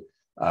to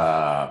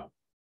a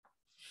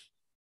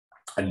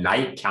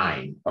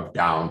nighttime of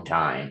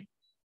downtime,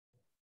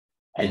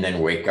 and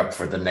then wake up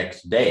for the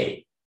next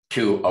day,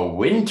 to a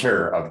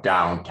winter of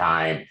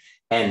downtime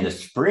and the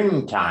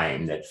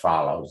springtime that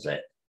follows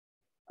it.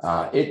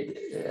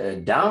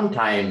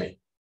 Downtime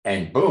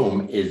and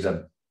boom is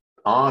a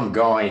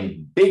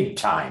ongoing big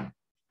time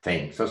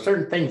thing. So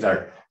certain things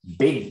are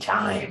big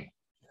time.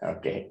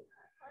 Okay.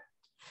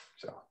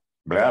 So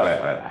blah, blah,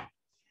 blah.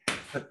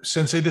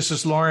 Sensei, this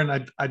is Lauren.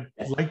 I'd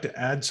like to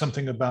add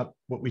something about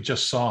what we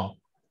just saw,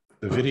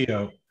 the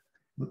video.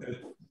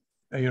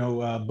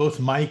 Both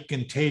Mike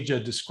and Teja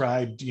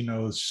described,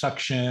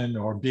 suction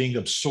or being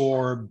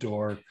absorbed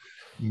or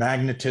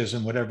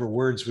magnetism, whatever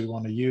words we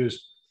want to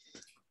use.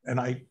 And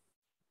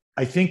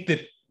I think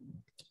that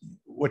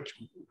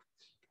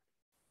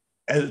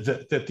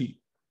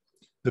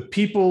the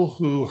people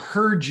who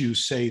heard you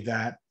say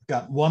that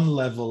got one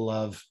level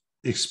of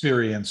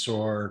experience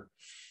or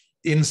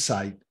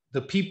insight.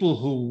 The people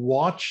who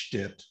watched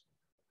it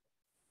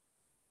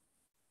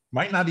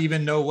might not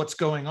even know what's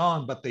going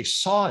on, but they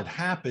saw it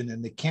happen,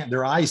 and they can't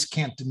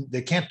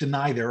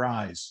deny their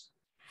eyes.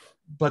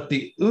 But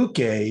the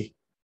uke,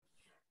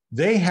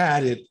 they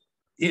had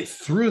it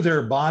through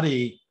their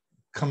body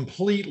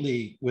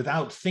completely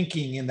without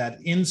thinking in that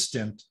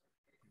instant.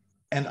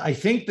 And I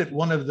think that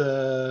one of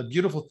the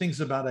beautiful things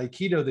about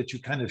Aikido that you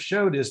kind of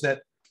showed is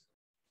that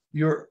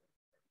you're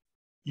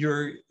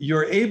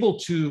able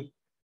to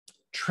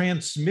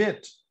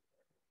transmit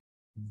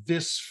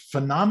this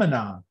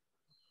phenomenon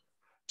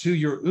to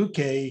your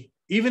uke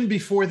even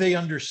before they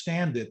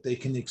understand it. They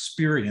can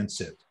experience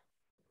it.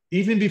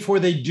 Even before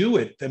they do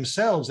it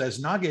themselves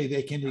as nage,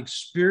 they can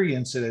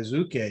experience it as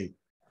uke.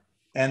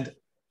 And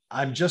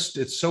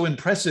it's so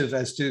impressive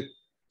as to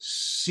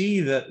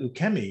see the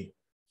ukemi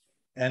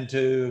and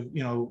to,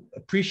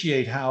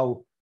 appreciate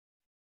how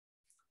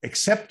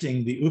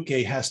accepting the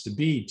uke has to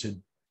be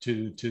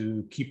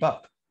to keep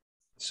up.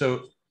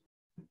 So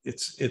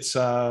it's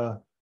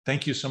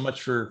thank you so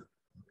much for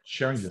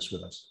sharing this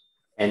with us.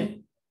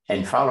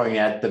 And following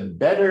that, the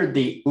better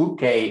the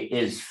uke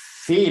is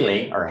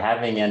feeling or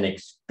having an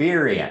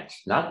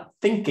experience, not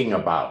thinking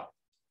about.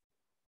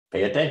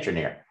 Pay attention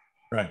here.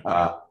 Right.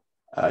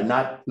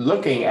 Not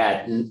looking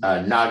at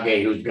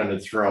nage who's going to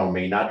throw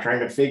me, not trying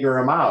to figure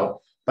him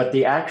out, but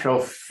the actual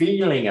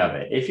feeling of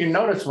it. If you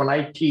notice when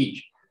I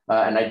teach,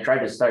 and I try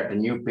to start the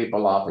new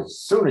people off as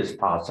soon as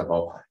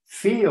possible,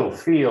 feel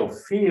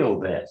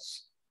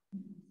this.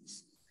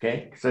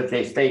 Okay, so if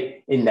they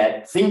stay in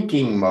that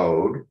thinking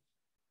mode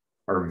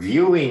or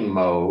viewing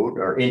mode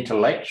or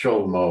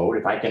intellectual mode,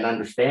 if I can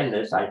understand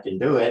this, I can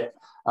do it,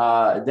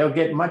 they'll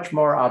get much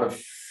more out of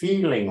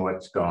feeling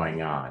what's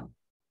going on.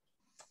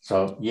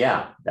 So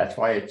yeah, that's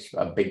why it's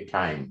a big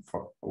time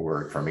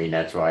word for me.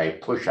 That's why I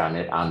push on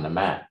it on the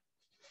mat.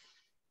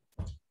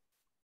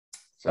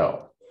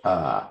 So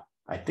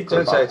I think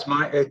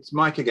it's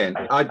Mike again.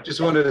 I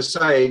just wanted to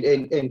say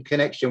in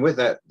connection with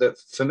that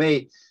for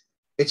me,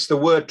 it's the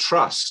word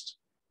trust.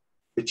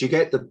 That you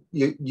get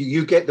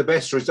you get the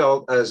best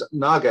result as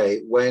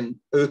nage when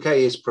uke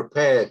is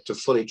prepared to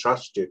fully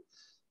trust you.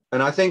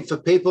 And I think for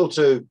people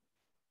to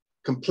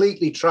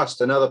completely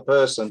trust another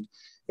person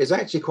is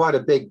actually quite a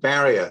big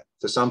barrier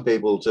for some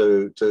people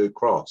to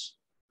cross.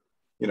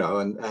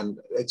 And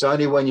it's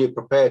only when you're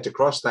prepared to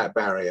cross that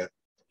barrier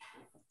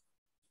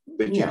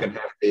that you can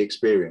have the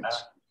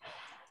experience.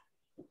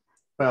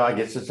 Well, I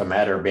guess it's a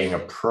matter of being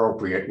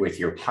appropriate with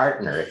your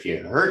partner. If you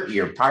hurt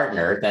your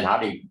partner, then how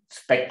do you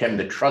expect him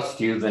to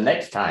trust you the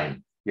next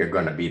time you're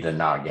going to be the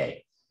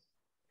nage?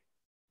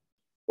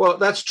 Well,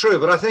 that's true,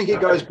 but I think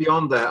it goes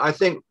beyond that. I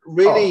think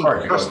really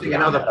trusting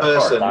another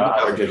person.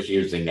 I was just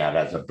using that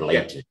as a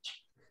blatant.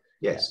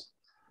 Yes.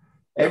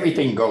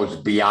 Everything goes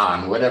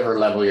beyond whatever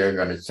level you're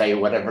going to say,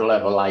 whatever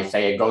level I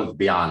say, it goes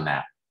beyond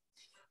that.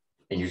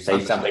 And you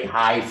say something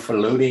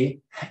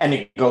highfalutin, and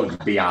it goes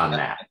beyond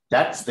that.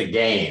 That's the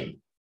game.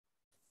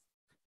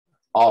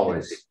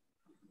 Always.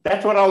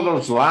 That's what all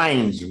those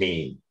lines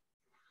mean.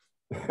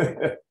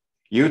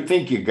 You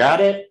think you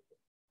got it,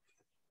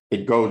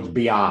 it goes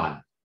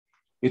beyond.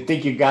 You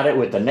think you got it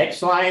with the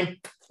next line,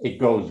 it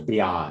goes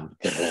beyond.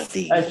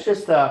 It's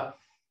just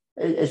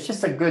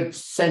a good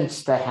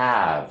sense to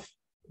have,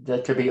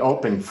 to be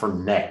open for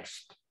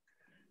next.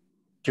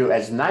 To,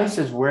 as nice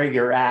as where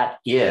you're at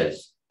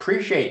is,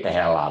 appreciate the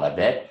hell out of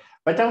it,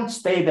 but don't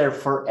stay there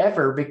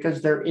forever,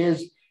 because there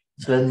is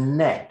the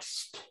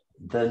next.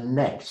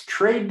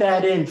 Trade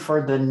that in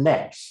for the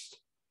next.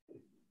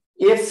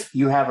 If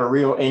you have a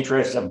real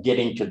interest of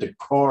getting to the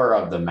core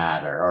of the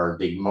matter, or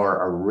the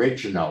more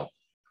original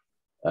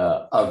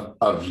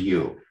of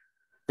you,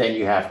 then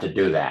you have to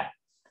do that.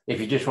 If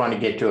you just want to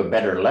get to a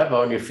better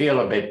level and you feel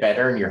a bit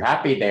better and you're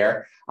happy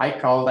there, I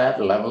call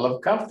that level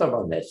of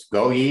comfortableness.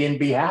 Go ye and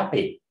be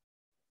happy.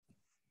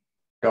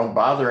 Don't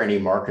bother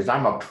anymore, because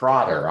I'm a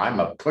prodder, I'm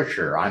a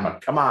pusher, I'm a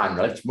come on,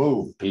 let's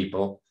move,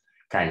 people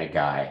kind of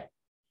guy.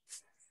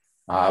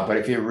 But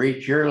if you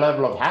reach your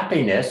level of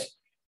happiness,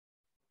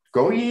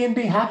 go ye and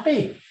be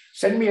happy.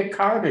 Send me a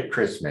card at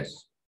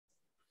Christmas.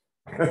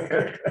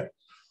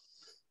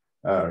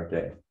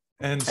 Okay.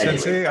 And Anyway.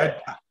 Sensei,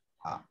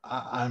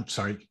 I'm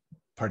sorry,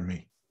 pardon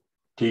me.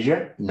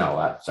 Tija?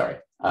 No, sorry.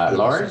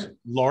 Lauren?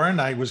 Lauren,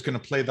 I was going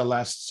to play the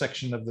last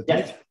section of the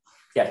tape.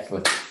 Yes,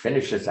 let's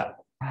finish this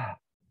up.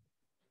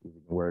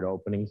 Word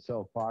opening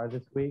so far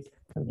this week.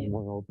 And then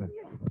we'll open.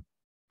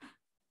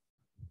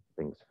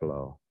 Things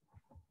flow.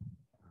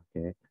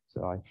 Okay,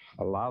 so I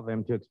allow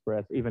them to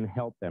express, even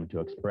help them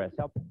to express,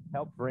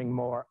 help bring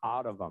more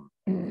out of them.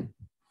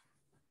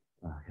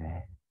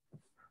 Okay.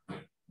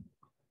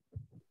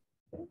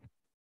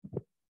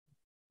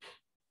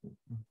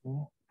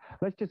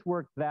 Let's just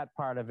work that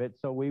part of it,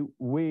 so we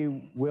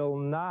will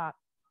not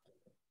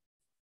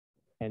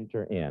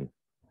enter in.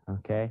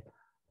 Okay,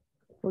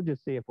 we'll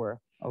just see if we're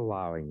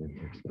allowing them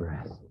to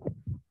express.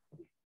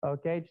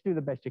 Okay, just do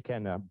the best you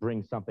can to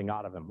bring something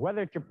out of them.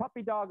 Whether it's your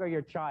puppy dog or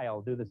your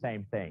child, do the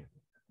same thing.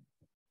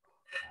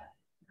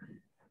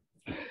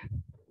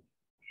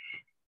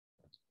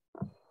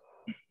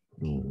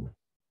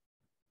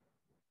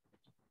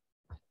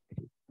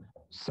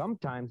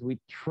 Sometimes we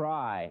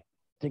try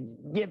to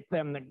get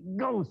them to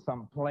go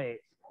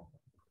someplace.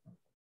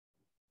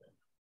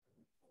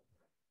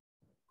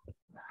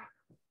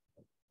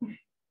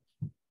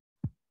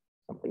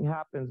 Something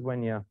happens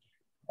when you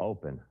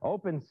open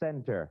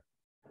center.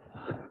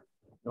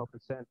 Open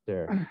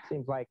center.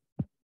 Seems like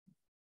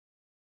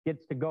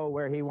gets to go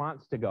where he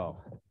wants to go.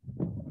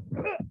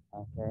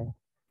 Okay.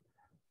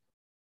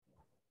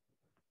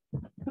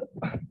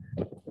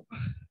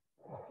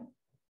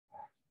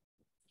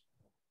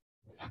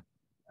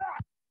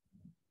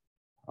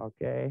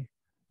 Okay.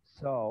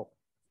 So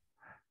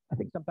I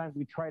think sometimes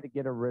we try to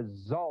get a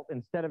result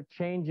instead of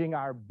changing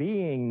our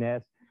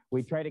beingness.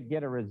 We try to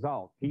get a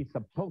result. He's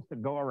supposed to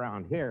go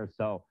around here,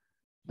 so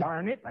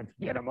darn it, let's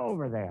get him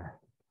over there.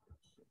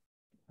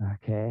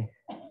 Okay.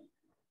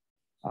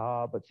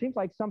 But seems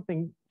like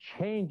something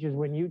changes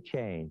when you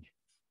change.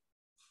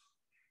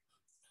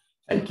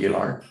 Thank you,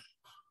 Lauren.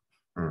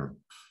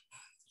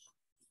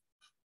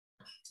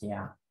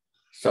 Yeah.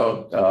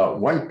 So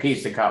one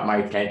piece that caught my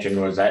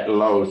attention was that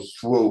low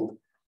swoop,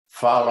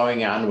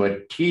 following on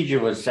what Tija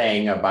was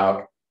saying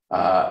about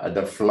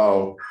the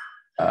flow.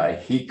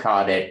 He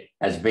caught it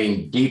as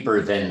being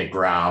deeper than the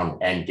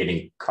ground and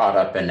getting caught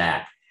up in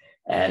that.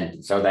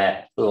 And so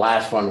that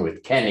last one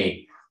with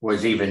Kenny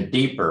was even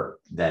deeper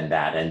than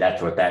that. And that's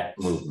what that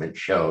movement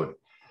showed.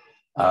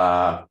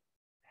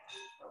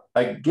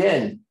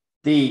 Again,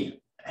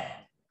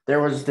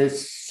 there was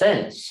this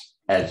sense,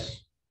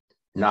 as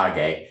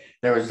Nage,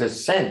 there was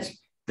this sense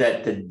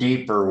that the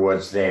deeper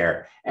was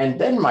there. And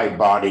then my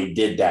body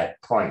did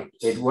that point.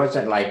 It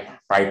wasn't like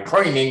by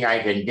pointing, I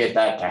can get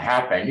that to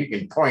happen. You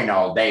can point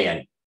all day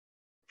and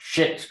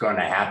shit's going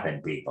to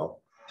happen,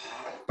 people.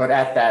 But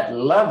at that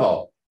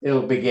level,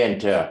 it'll begin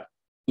to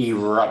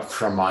erupt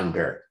from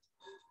under,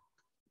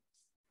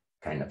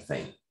 kind of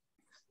thing.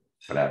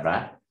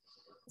 Whatever.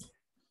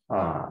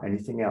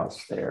 Anything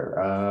else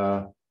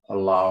there?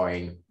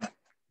 Allowing,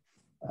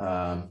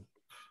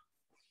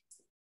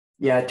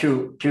 yeah,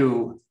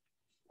 to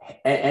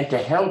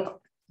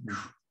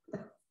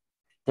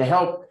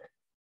help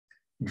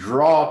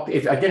draw.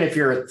 If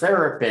you're a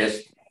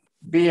therapist,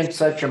 be in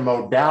such a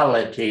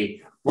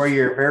modality where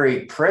your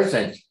very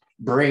presence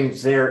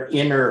brings their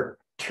inner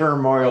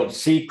turmoil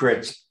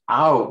secrets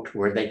out,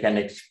 where they can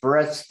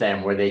express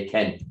them, where they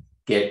can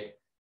get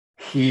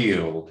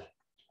healed,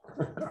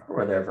 or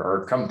whatever,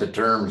 or come to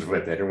terms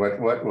with it,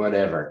 or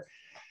whatever.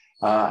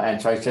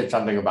 And so I said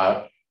something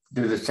about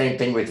do the same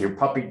thing with your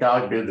puppy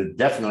dog, do the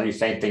definitely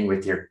same thing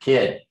with your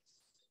kid.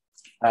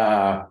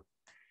 How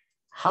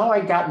I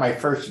got my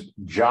first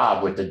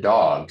job with the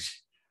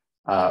dogs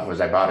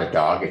was I bought a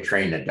dog, I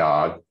trained a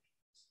dog,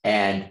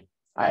 and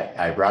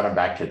I brought him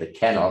back to the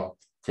kennel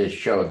to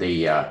show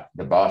the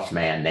boss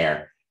man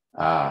there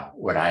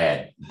what I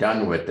had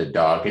done with the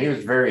dog. And he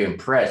was very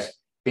impressed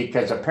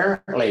because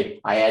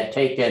apparently I had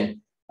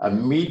taken a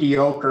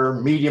medium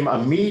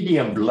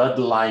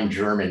bloodline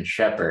German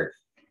Shepherd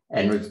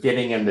and was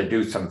getting him to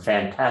do some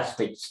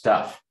fantastic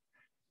stuff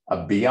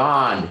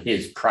beyond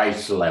his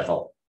price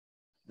level,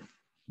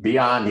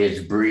 beyond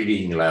his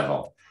breeding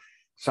level.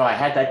 So I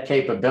had that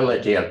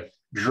capability of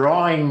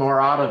drawing more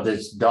out of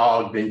this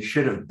dog than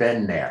should have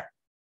been there.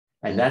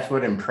 And that's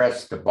what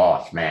impressed the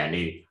boss man.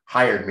 He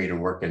hired me to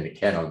work in the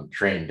kennel and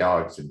train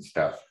dogs and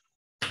stuff.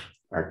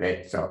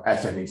 Okay, so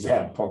as an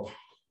example,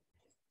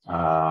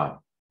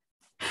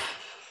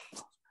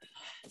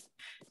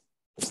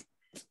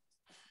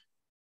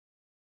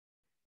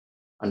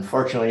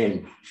 unfortunately,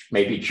 in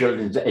maybe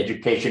children's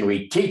education,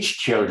 we teach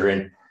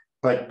children,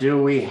 but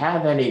do we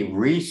have any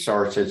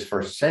resources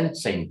for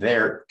sensing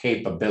their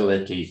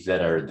capabilities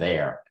that are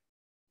there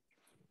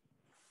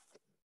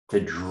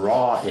to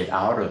draw it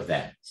out of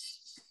them?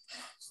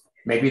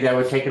 Maybe that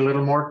would take a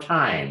little more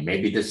time.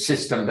 Maybe the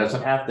system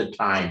doesn't have the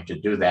time to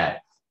do that,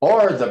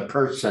 or the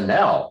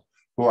personnel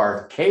who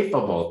are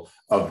capable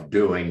of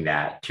doing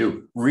that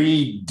to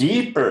read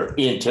deeper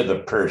into the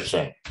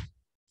person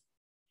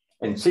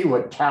and see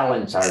what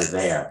talents are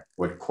there,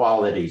 what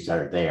qualities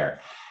are there,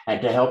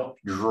 and to help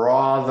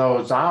draw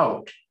those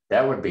out.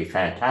 That would be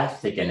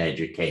fantastic in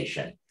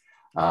education.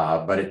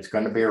 But it's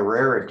going to be a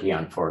rarity,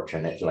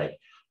 unfortunately,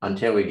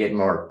 until we get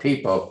more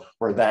people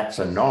where that's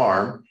a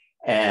norm.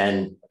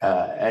 And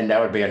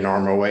that would be a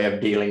normal way of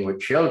dealing with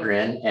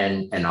children,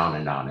 and on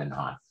and on and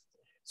on.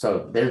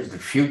 So there's the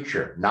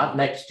future, not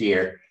next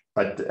year,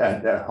 but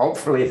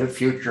hopefully the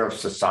future of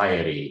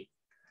society,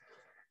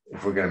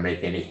 if we're going to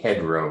make any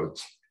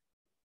headroads.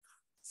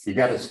 You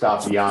got to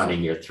stop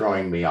yawning. You're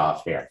throwing me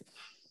off here.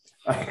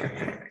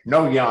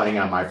 No yawning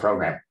on my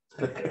program.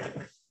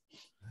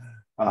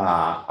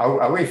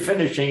 Are we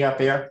finishing up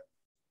here?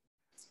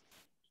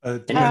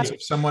 Depends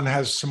if someone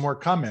has some more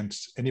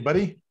comments.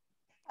 Anybody?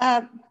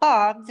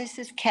 Bob, this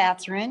is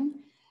Catherine.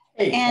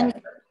 Hey, and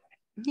Catherine.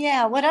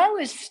 Yeah, what I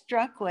was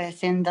struck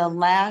with in the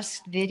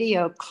last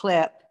video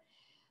clip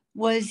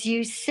was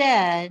you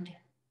said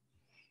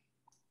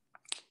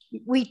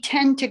we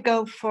tend to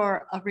go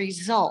for a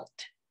result.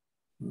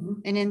 Mm-hmm.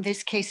 And in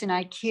this case, in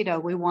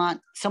Aikido, we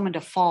want someone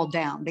to fall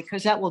down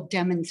because that will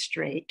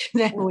demonstrate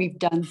that we've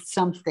done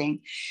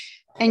something.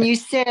 And you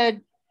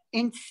said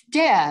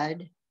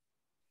instead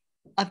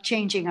of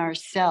changing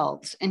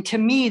ourselves. And to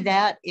me,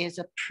 that is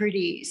a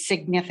pretty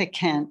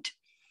significant,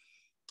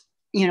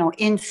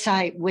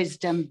 insight,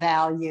 wisdom,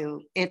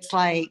 value. It's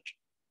like,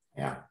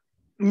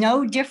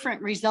 no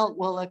different result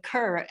will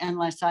occur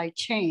unless I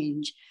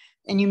change.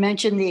 And you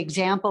mentioned the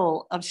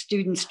example of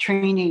students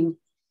training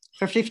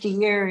for 50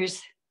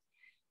 years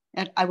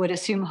at, I would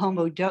assume,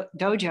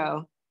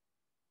 Dojo,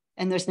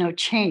 and there's no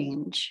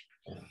change.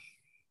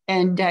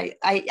 And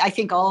I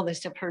think all of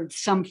us have heard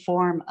some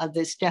form of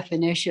this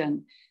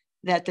definition,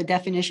 that the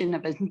definition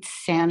of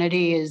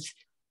insanity is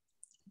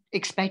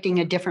expecting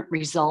a different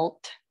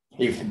result.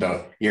 Even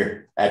though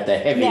you're at the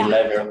heavy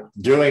level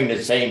doing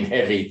the same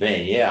heavy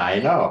thing. Yeah, I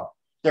know.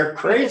 They're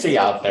crazy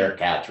out there,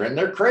 Catherine.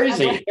 They're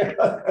crazy.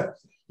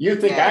 You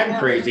think I'm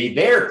crazy.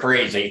 They're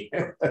crazy.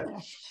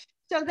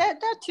 So that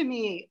to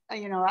me,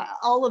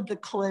 all of the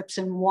clips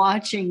and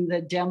watching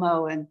the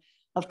demo and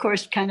of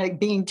course, kind of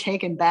being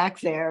taken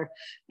back there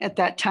at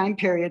that time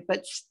period,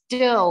 but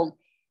still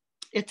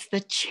it's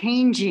the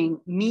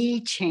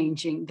me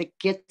changing that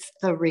gets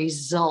the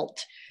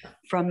result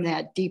from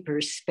that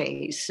deeper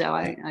space. So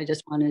I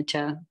just wanted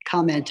to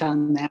comment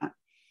on that.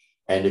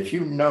 And if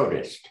you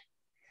noticed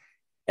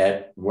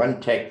at one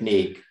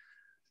technique,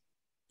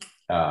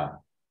 maybe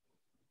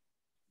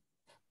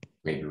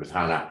with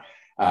Hana,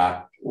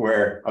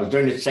 where I was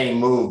doing the same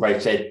move, I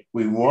said,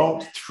 we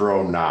won't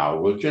throw now.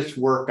 We'll just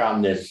work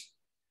on this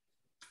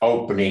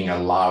opening,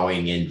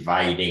 allowing,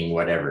 inviting,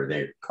 whatever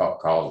they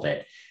called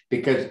it.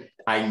 Because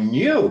I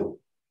knew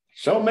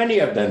so many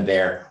of them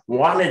there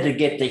wanted to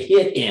get the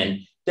hit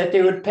in that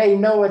they would pay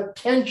no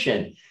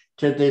attention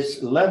to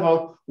this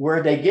level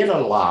where they get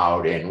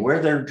allowed in,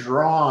 where they're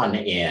drawn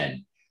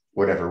in,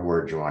 whatever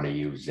word you want to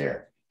use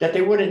there, that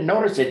they wouldn't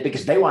notice it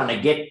because they want to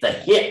get the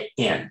hit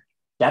in.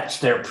 That's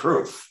their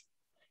proof.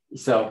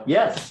 So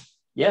yes.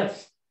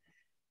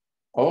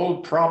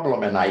 Old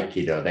problem in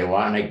Aikido. They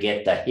want to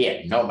get the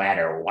hit no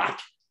matter what.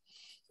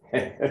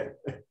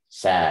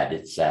 Sad,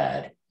 it's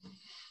sad.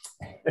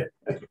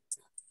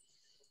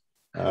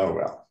 Oh,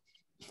 well.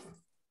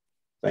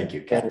 Thank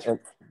you, Catherine.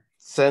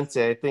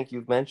 Sensei, I think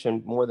you've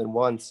mentioned more than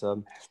once,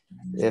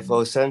 if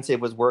OSensei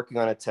was working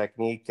on a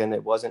technique and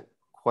it wasn't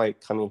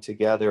quite coming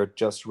together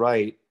just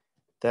right,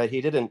 that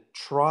he didn't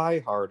try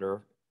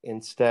harder.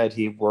 Instead,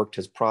 he worked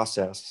his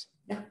process.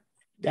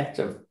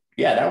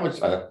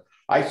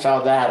 I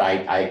saw that.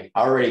 I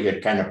already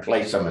could kind of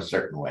place him a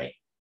certain way.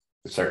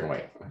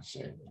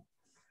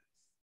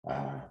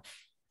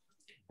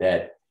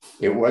 That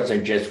it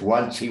wasn't just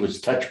once he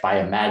was touched by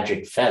a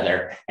magic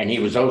feather and he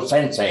was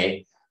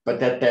OSensei, but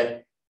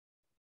that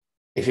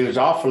if he was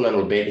off a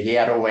little bit, he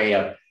had a way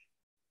of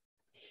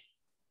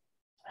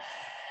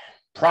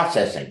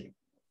processing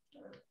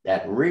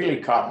that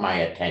really caught my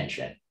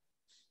attention.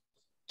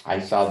 I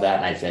saw that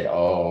and I said,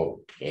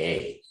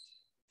 okay,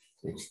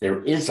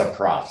 there is a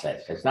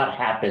process. It's not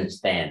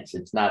happenstance.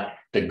 It's not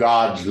the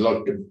gods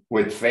looked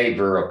with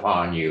favor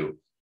upon you.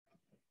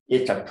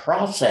 It's a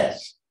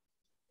process.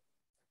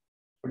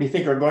 What do you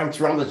think we're going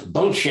through all this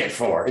bullshit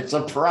for? It's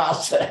a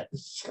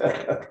process.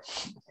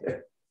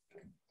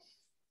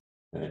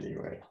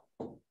 Anyway,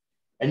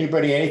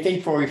 anybody, anything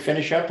before we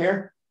finish up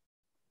here?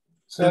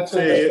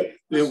 It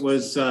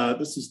was,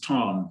 this is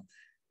Tom.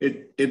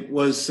 It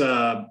was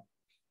a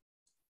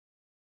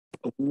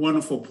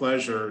wonderful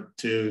pleasure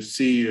to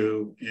see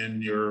you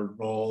in your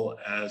role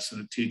as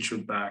a teacher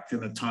back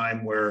in a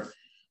time where,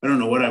 I don't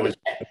know what I was.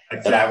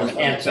 That I was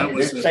handsome.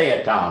 Just say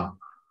it, Tom.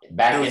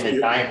 Back in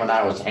the time when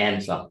I was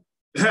handsome.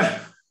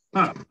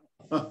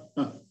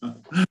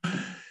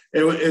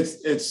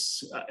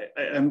 It's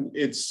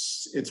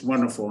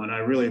wonderful, and I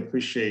really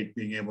appreciate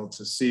being able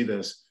to see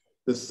this.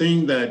 The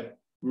thing that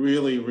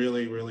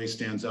really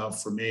stands out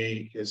for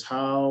me is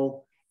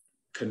how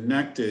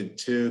connected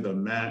to the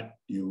mat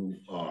you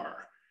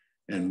are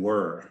and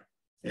were,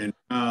 and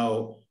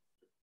how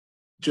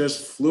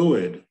just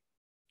fluid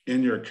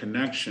in your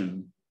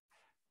connection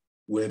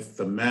with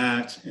the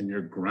mat and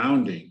your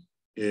grounding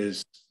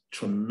is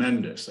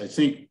tremendous. I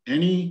think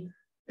any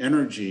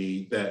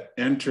energy that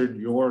entered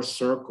your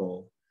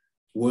circle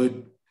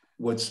would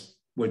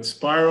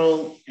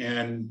spiral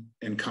and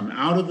come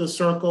out of the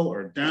circle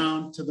or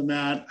down to the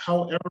mat,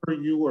 however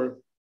you were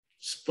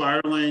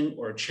spiraling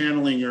or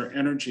channeling your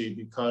energy,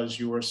 because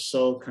you were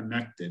so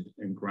connected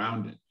and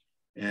grounded.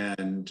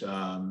 And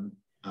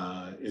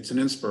it's an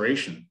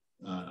inspiration.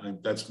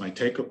 That's my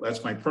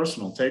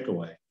personal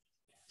takeaway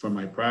from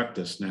my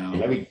practice now.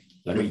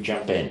 Let me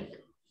jump in.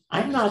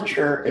 I'm not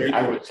sure if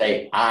I would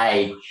say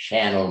I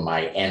channel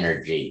my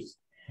energies.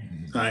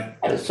 Right.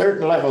 At a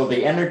certain level,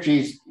 the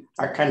energies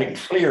are kind of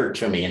clear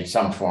to me in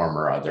some form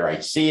or other. I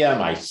see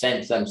them, I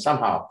sense them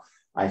somehow.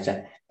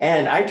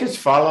 And I just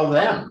follow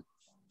them.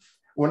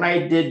 When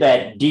I did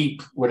that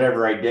deep,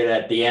 whatever I did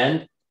at the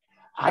end,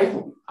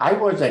 I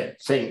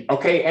wasn't saying,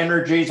 okay,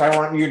 energies, I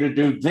want you to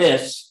do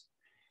this.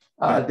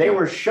 They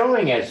were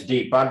showing us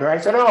deep under. I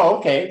said, oh,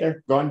 okay,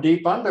 they're going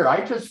deep under.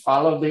 I just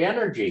followed the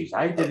energies.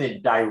 I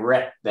didn't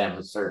direct them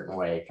a certain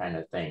way, kind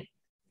of thing.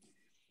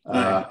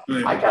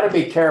 I got to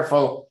be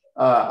careful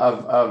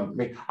of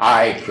me.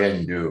 I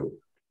can do.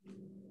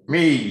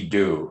 Me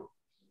do.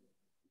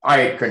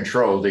 I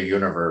control the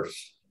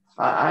universe.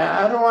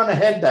 I don't want to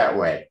head that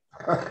way,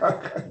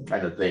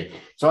 kind of thing.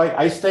 So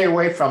I stay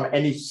away from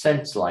any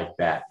sense like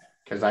that,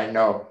 because I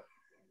know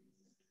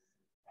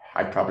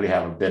I probably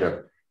have a bit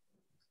of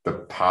the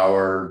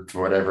power to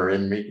whatever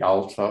in me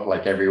also,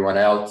 like everyone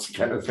else,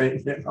 kind of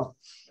thing, you know.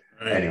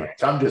 Right. Anyway,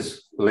 so I'm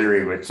just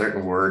leery with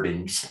certain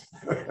wordings.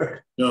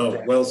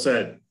 No, well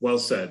said. Well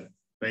said.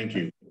 Thank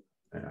you.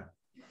 Yeah.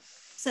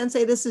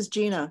 Sensei, this is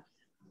Gina.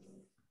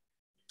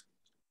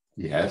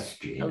 Yes,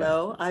 Gina.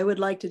 Hello. I would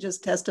like to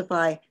just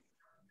testify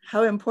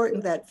how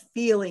important that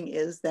feeling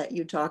is that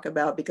you talk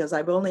about, because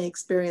I've only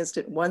experienced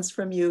it once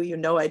from you. You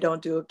know, I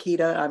don't do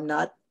Aikido. I'm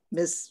not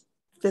Miss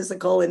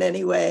Physical in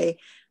any way.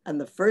 And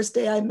the first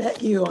day I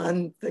met you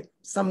on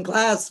some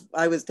class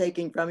I was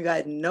taking from you, I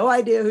had no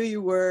idea who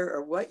you were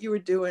or what you were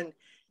doing.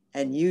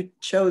 And you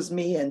chose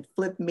me and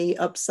flipped me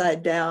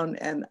upside down.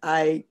 And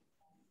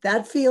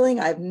that feeling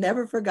I've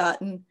never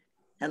forgotten.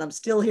 And I'm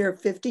still here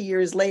 50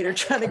 years later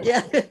trying to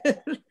get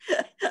it.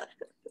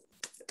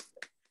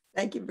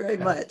 Thank you very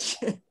much.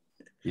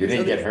 You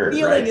didn't get hurt,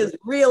 feeling right? is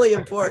really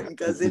important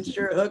because it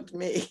sure hooked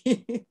me.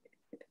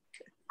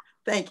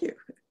 Thank you.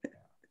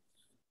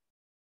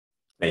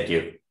 Thank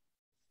you.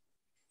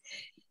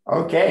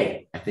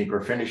 Okay, I think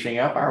we're finishing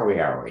up. Are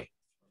we?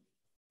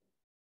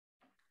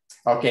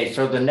 Okay,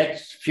 so the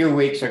next few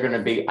weeks are going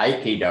to be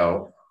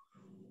Aikido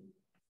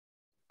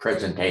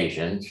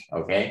presentations,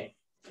 okay?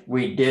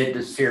 We did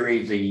the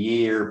series a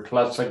year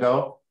plus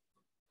ago.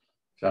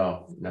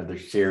 So another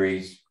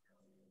series,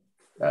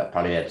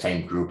 probably that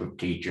same group of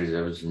teachers.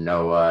 There was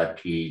Noah,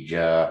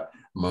 Tija,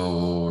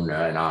 Moon,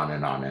 and on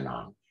and on and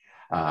on.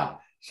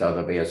 So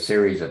there'll be a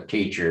series of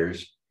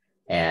teachers,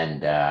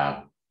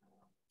 and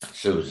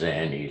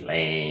Susan,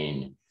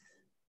 Elaine,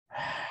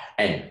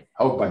 and a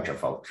whole bunch of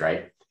folks,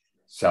 right?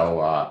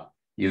 So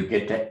you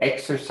get to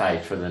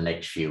exercise for the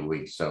next few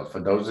weeks. So for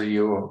those of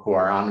you who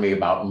are on me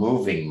about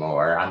moving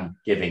more, I'm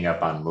giving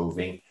up on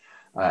moving,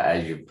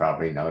 as you've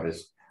probably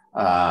noticed.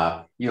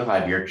 You'll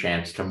have your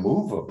chance to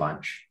move a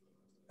bunch.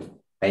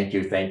 Thank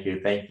you, thank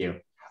you, thank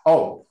you.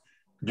 Oh,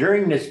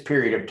 during this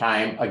period of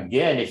time,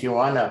 again, if you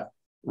want to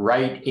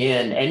write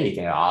in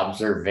anything,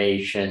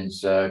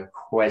 observations,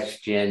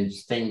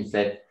 questions, things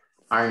that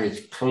aren't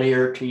as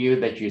clear to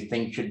you that you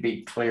think should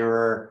be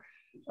clearer,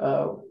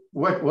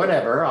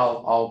 whatever,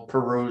 I'll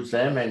peruse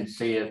them and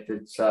see if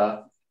it's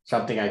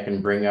something I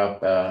can bring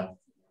up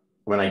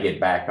when I get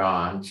back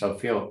on. So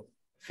feel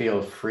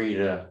free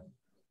to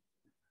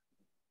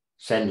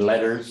send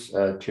letters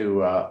to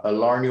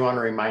Lauren. You want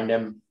to remind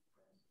them?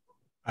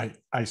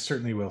 I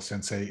certainly will,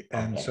 Sensei.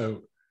 And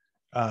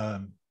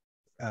Okay.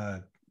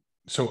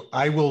 so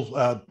I will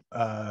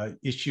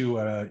issue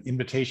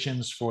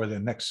invitations for the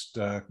next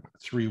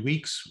 3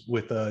 weeks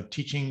with a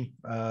teaching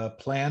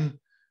plan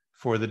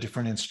for the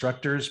different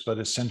instructors, but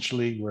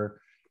essentially we're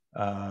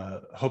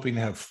hoping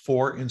to have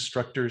 4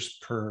 instructors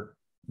per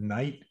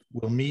night.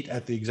 We'll meet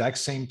at the exact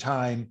same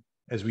time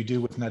as we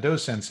do with Nadeau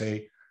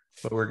Sensei,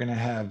 but we're going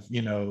to have,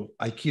 you know,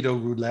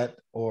 Aikido roulette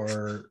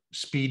or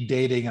speed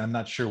dating. I'm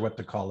not sure what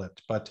to call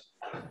it, but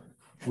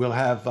we'll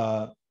have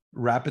a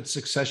rapid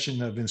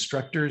succession of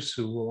instructors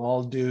who will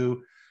all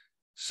do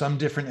some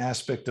different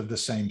aspect of the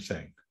same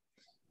thing.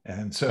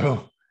 And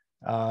so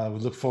we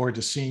look forward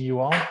to seeing you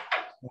all,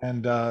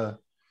 and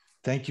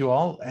thank you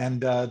all.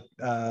 And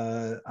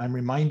I'm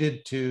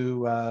reminded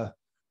to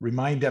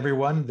remind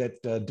everyone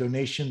that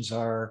donations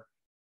are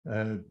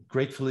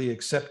gratefully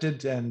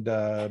accepted and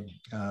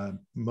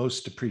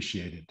most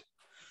appreciated.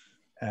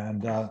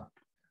 And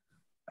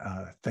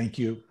thank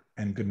you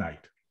and good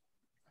night.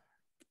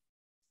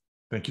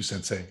 Thank you,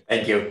 Sensei.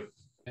 Thank you.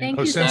 Thank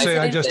Oh, you, Sensei,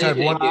 I just have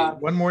Thank you.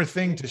 one more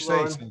thing to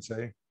say,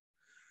 Sensei.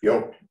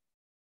 Yo.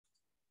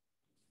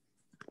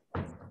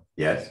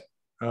 Yes.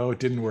 Oh, it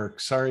didn't work.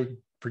 Sorry,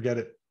 forget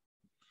it.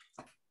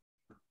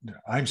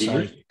 I'm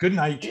sorry. Good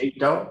night.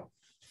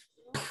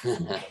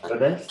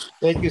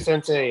 Thank you,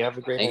 Sensei. Have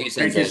a great Thank night. you,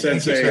 Sensei.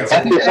 Thank you, Sensei.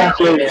 Thank you,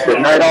 Sensei.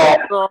 Good night,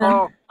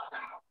 all.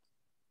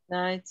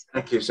 Night.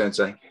 Thank you,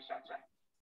 Sensei.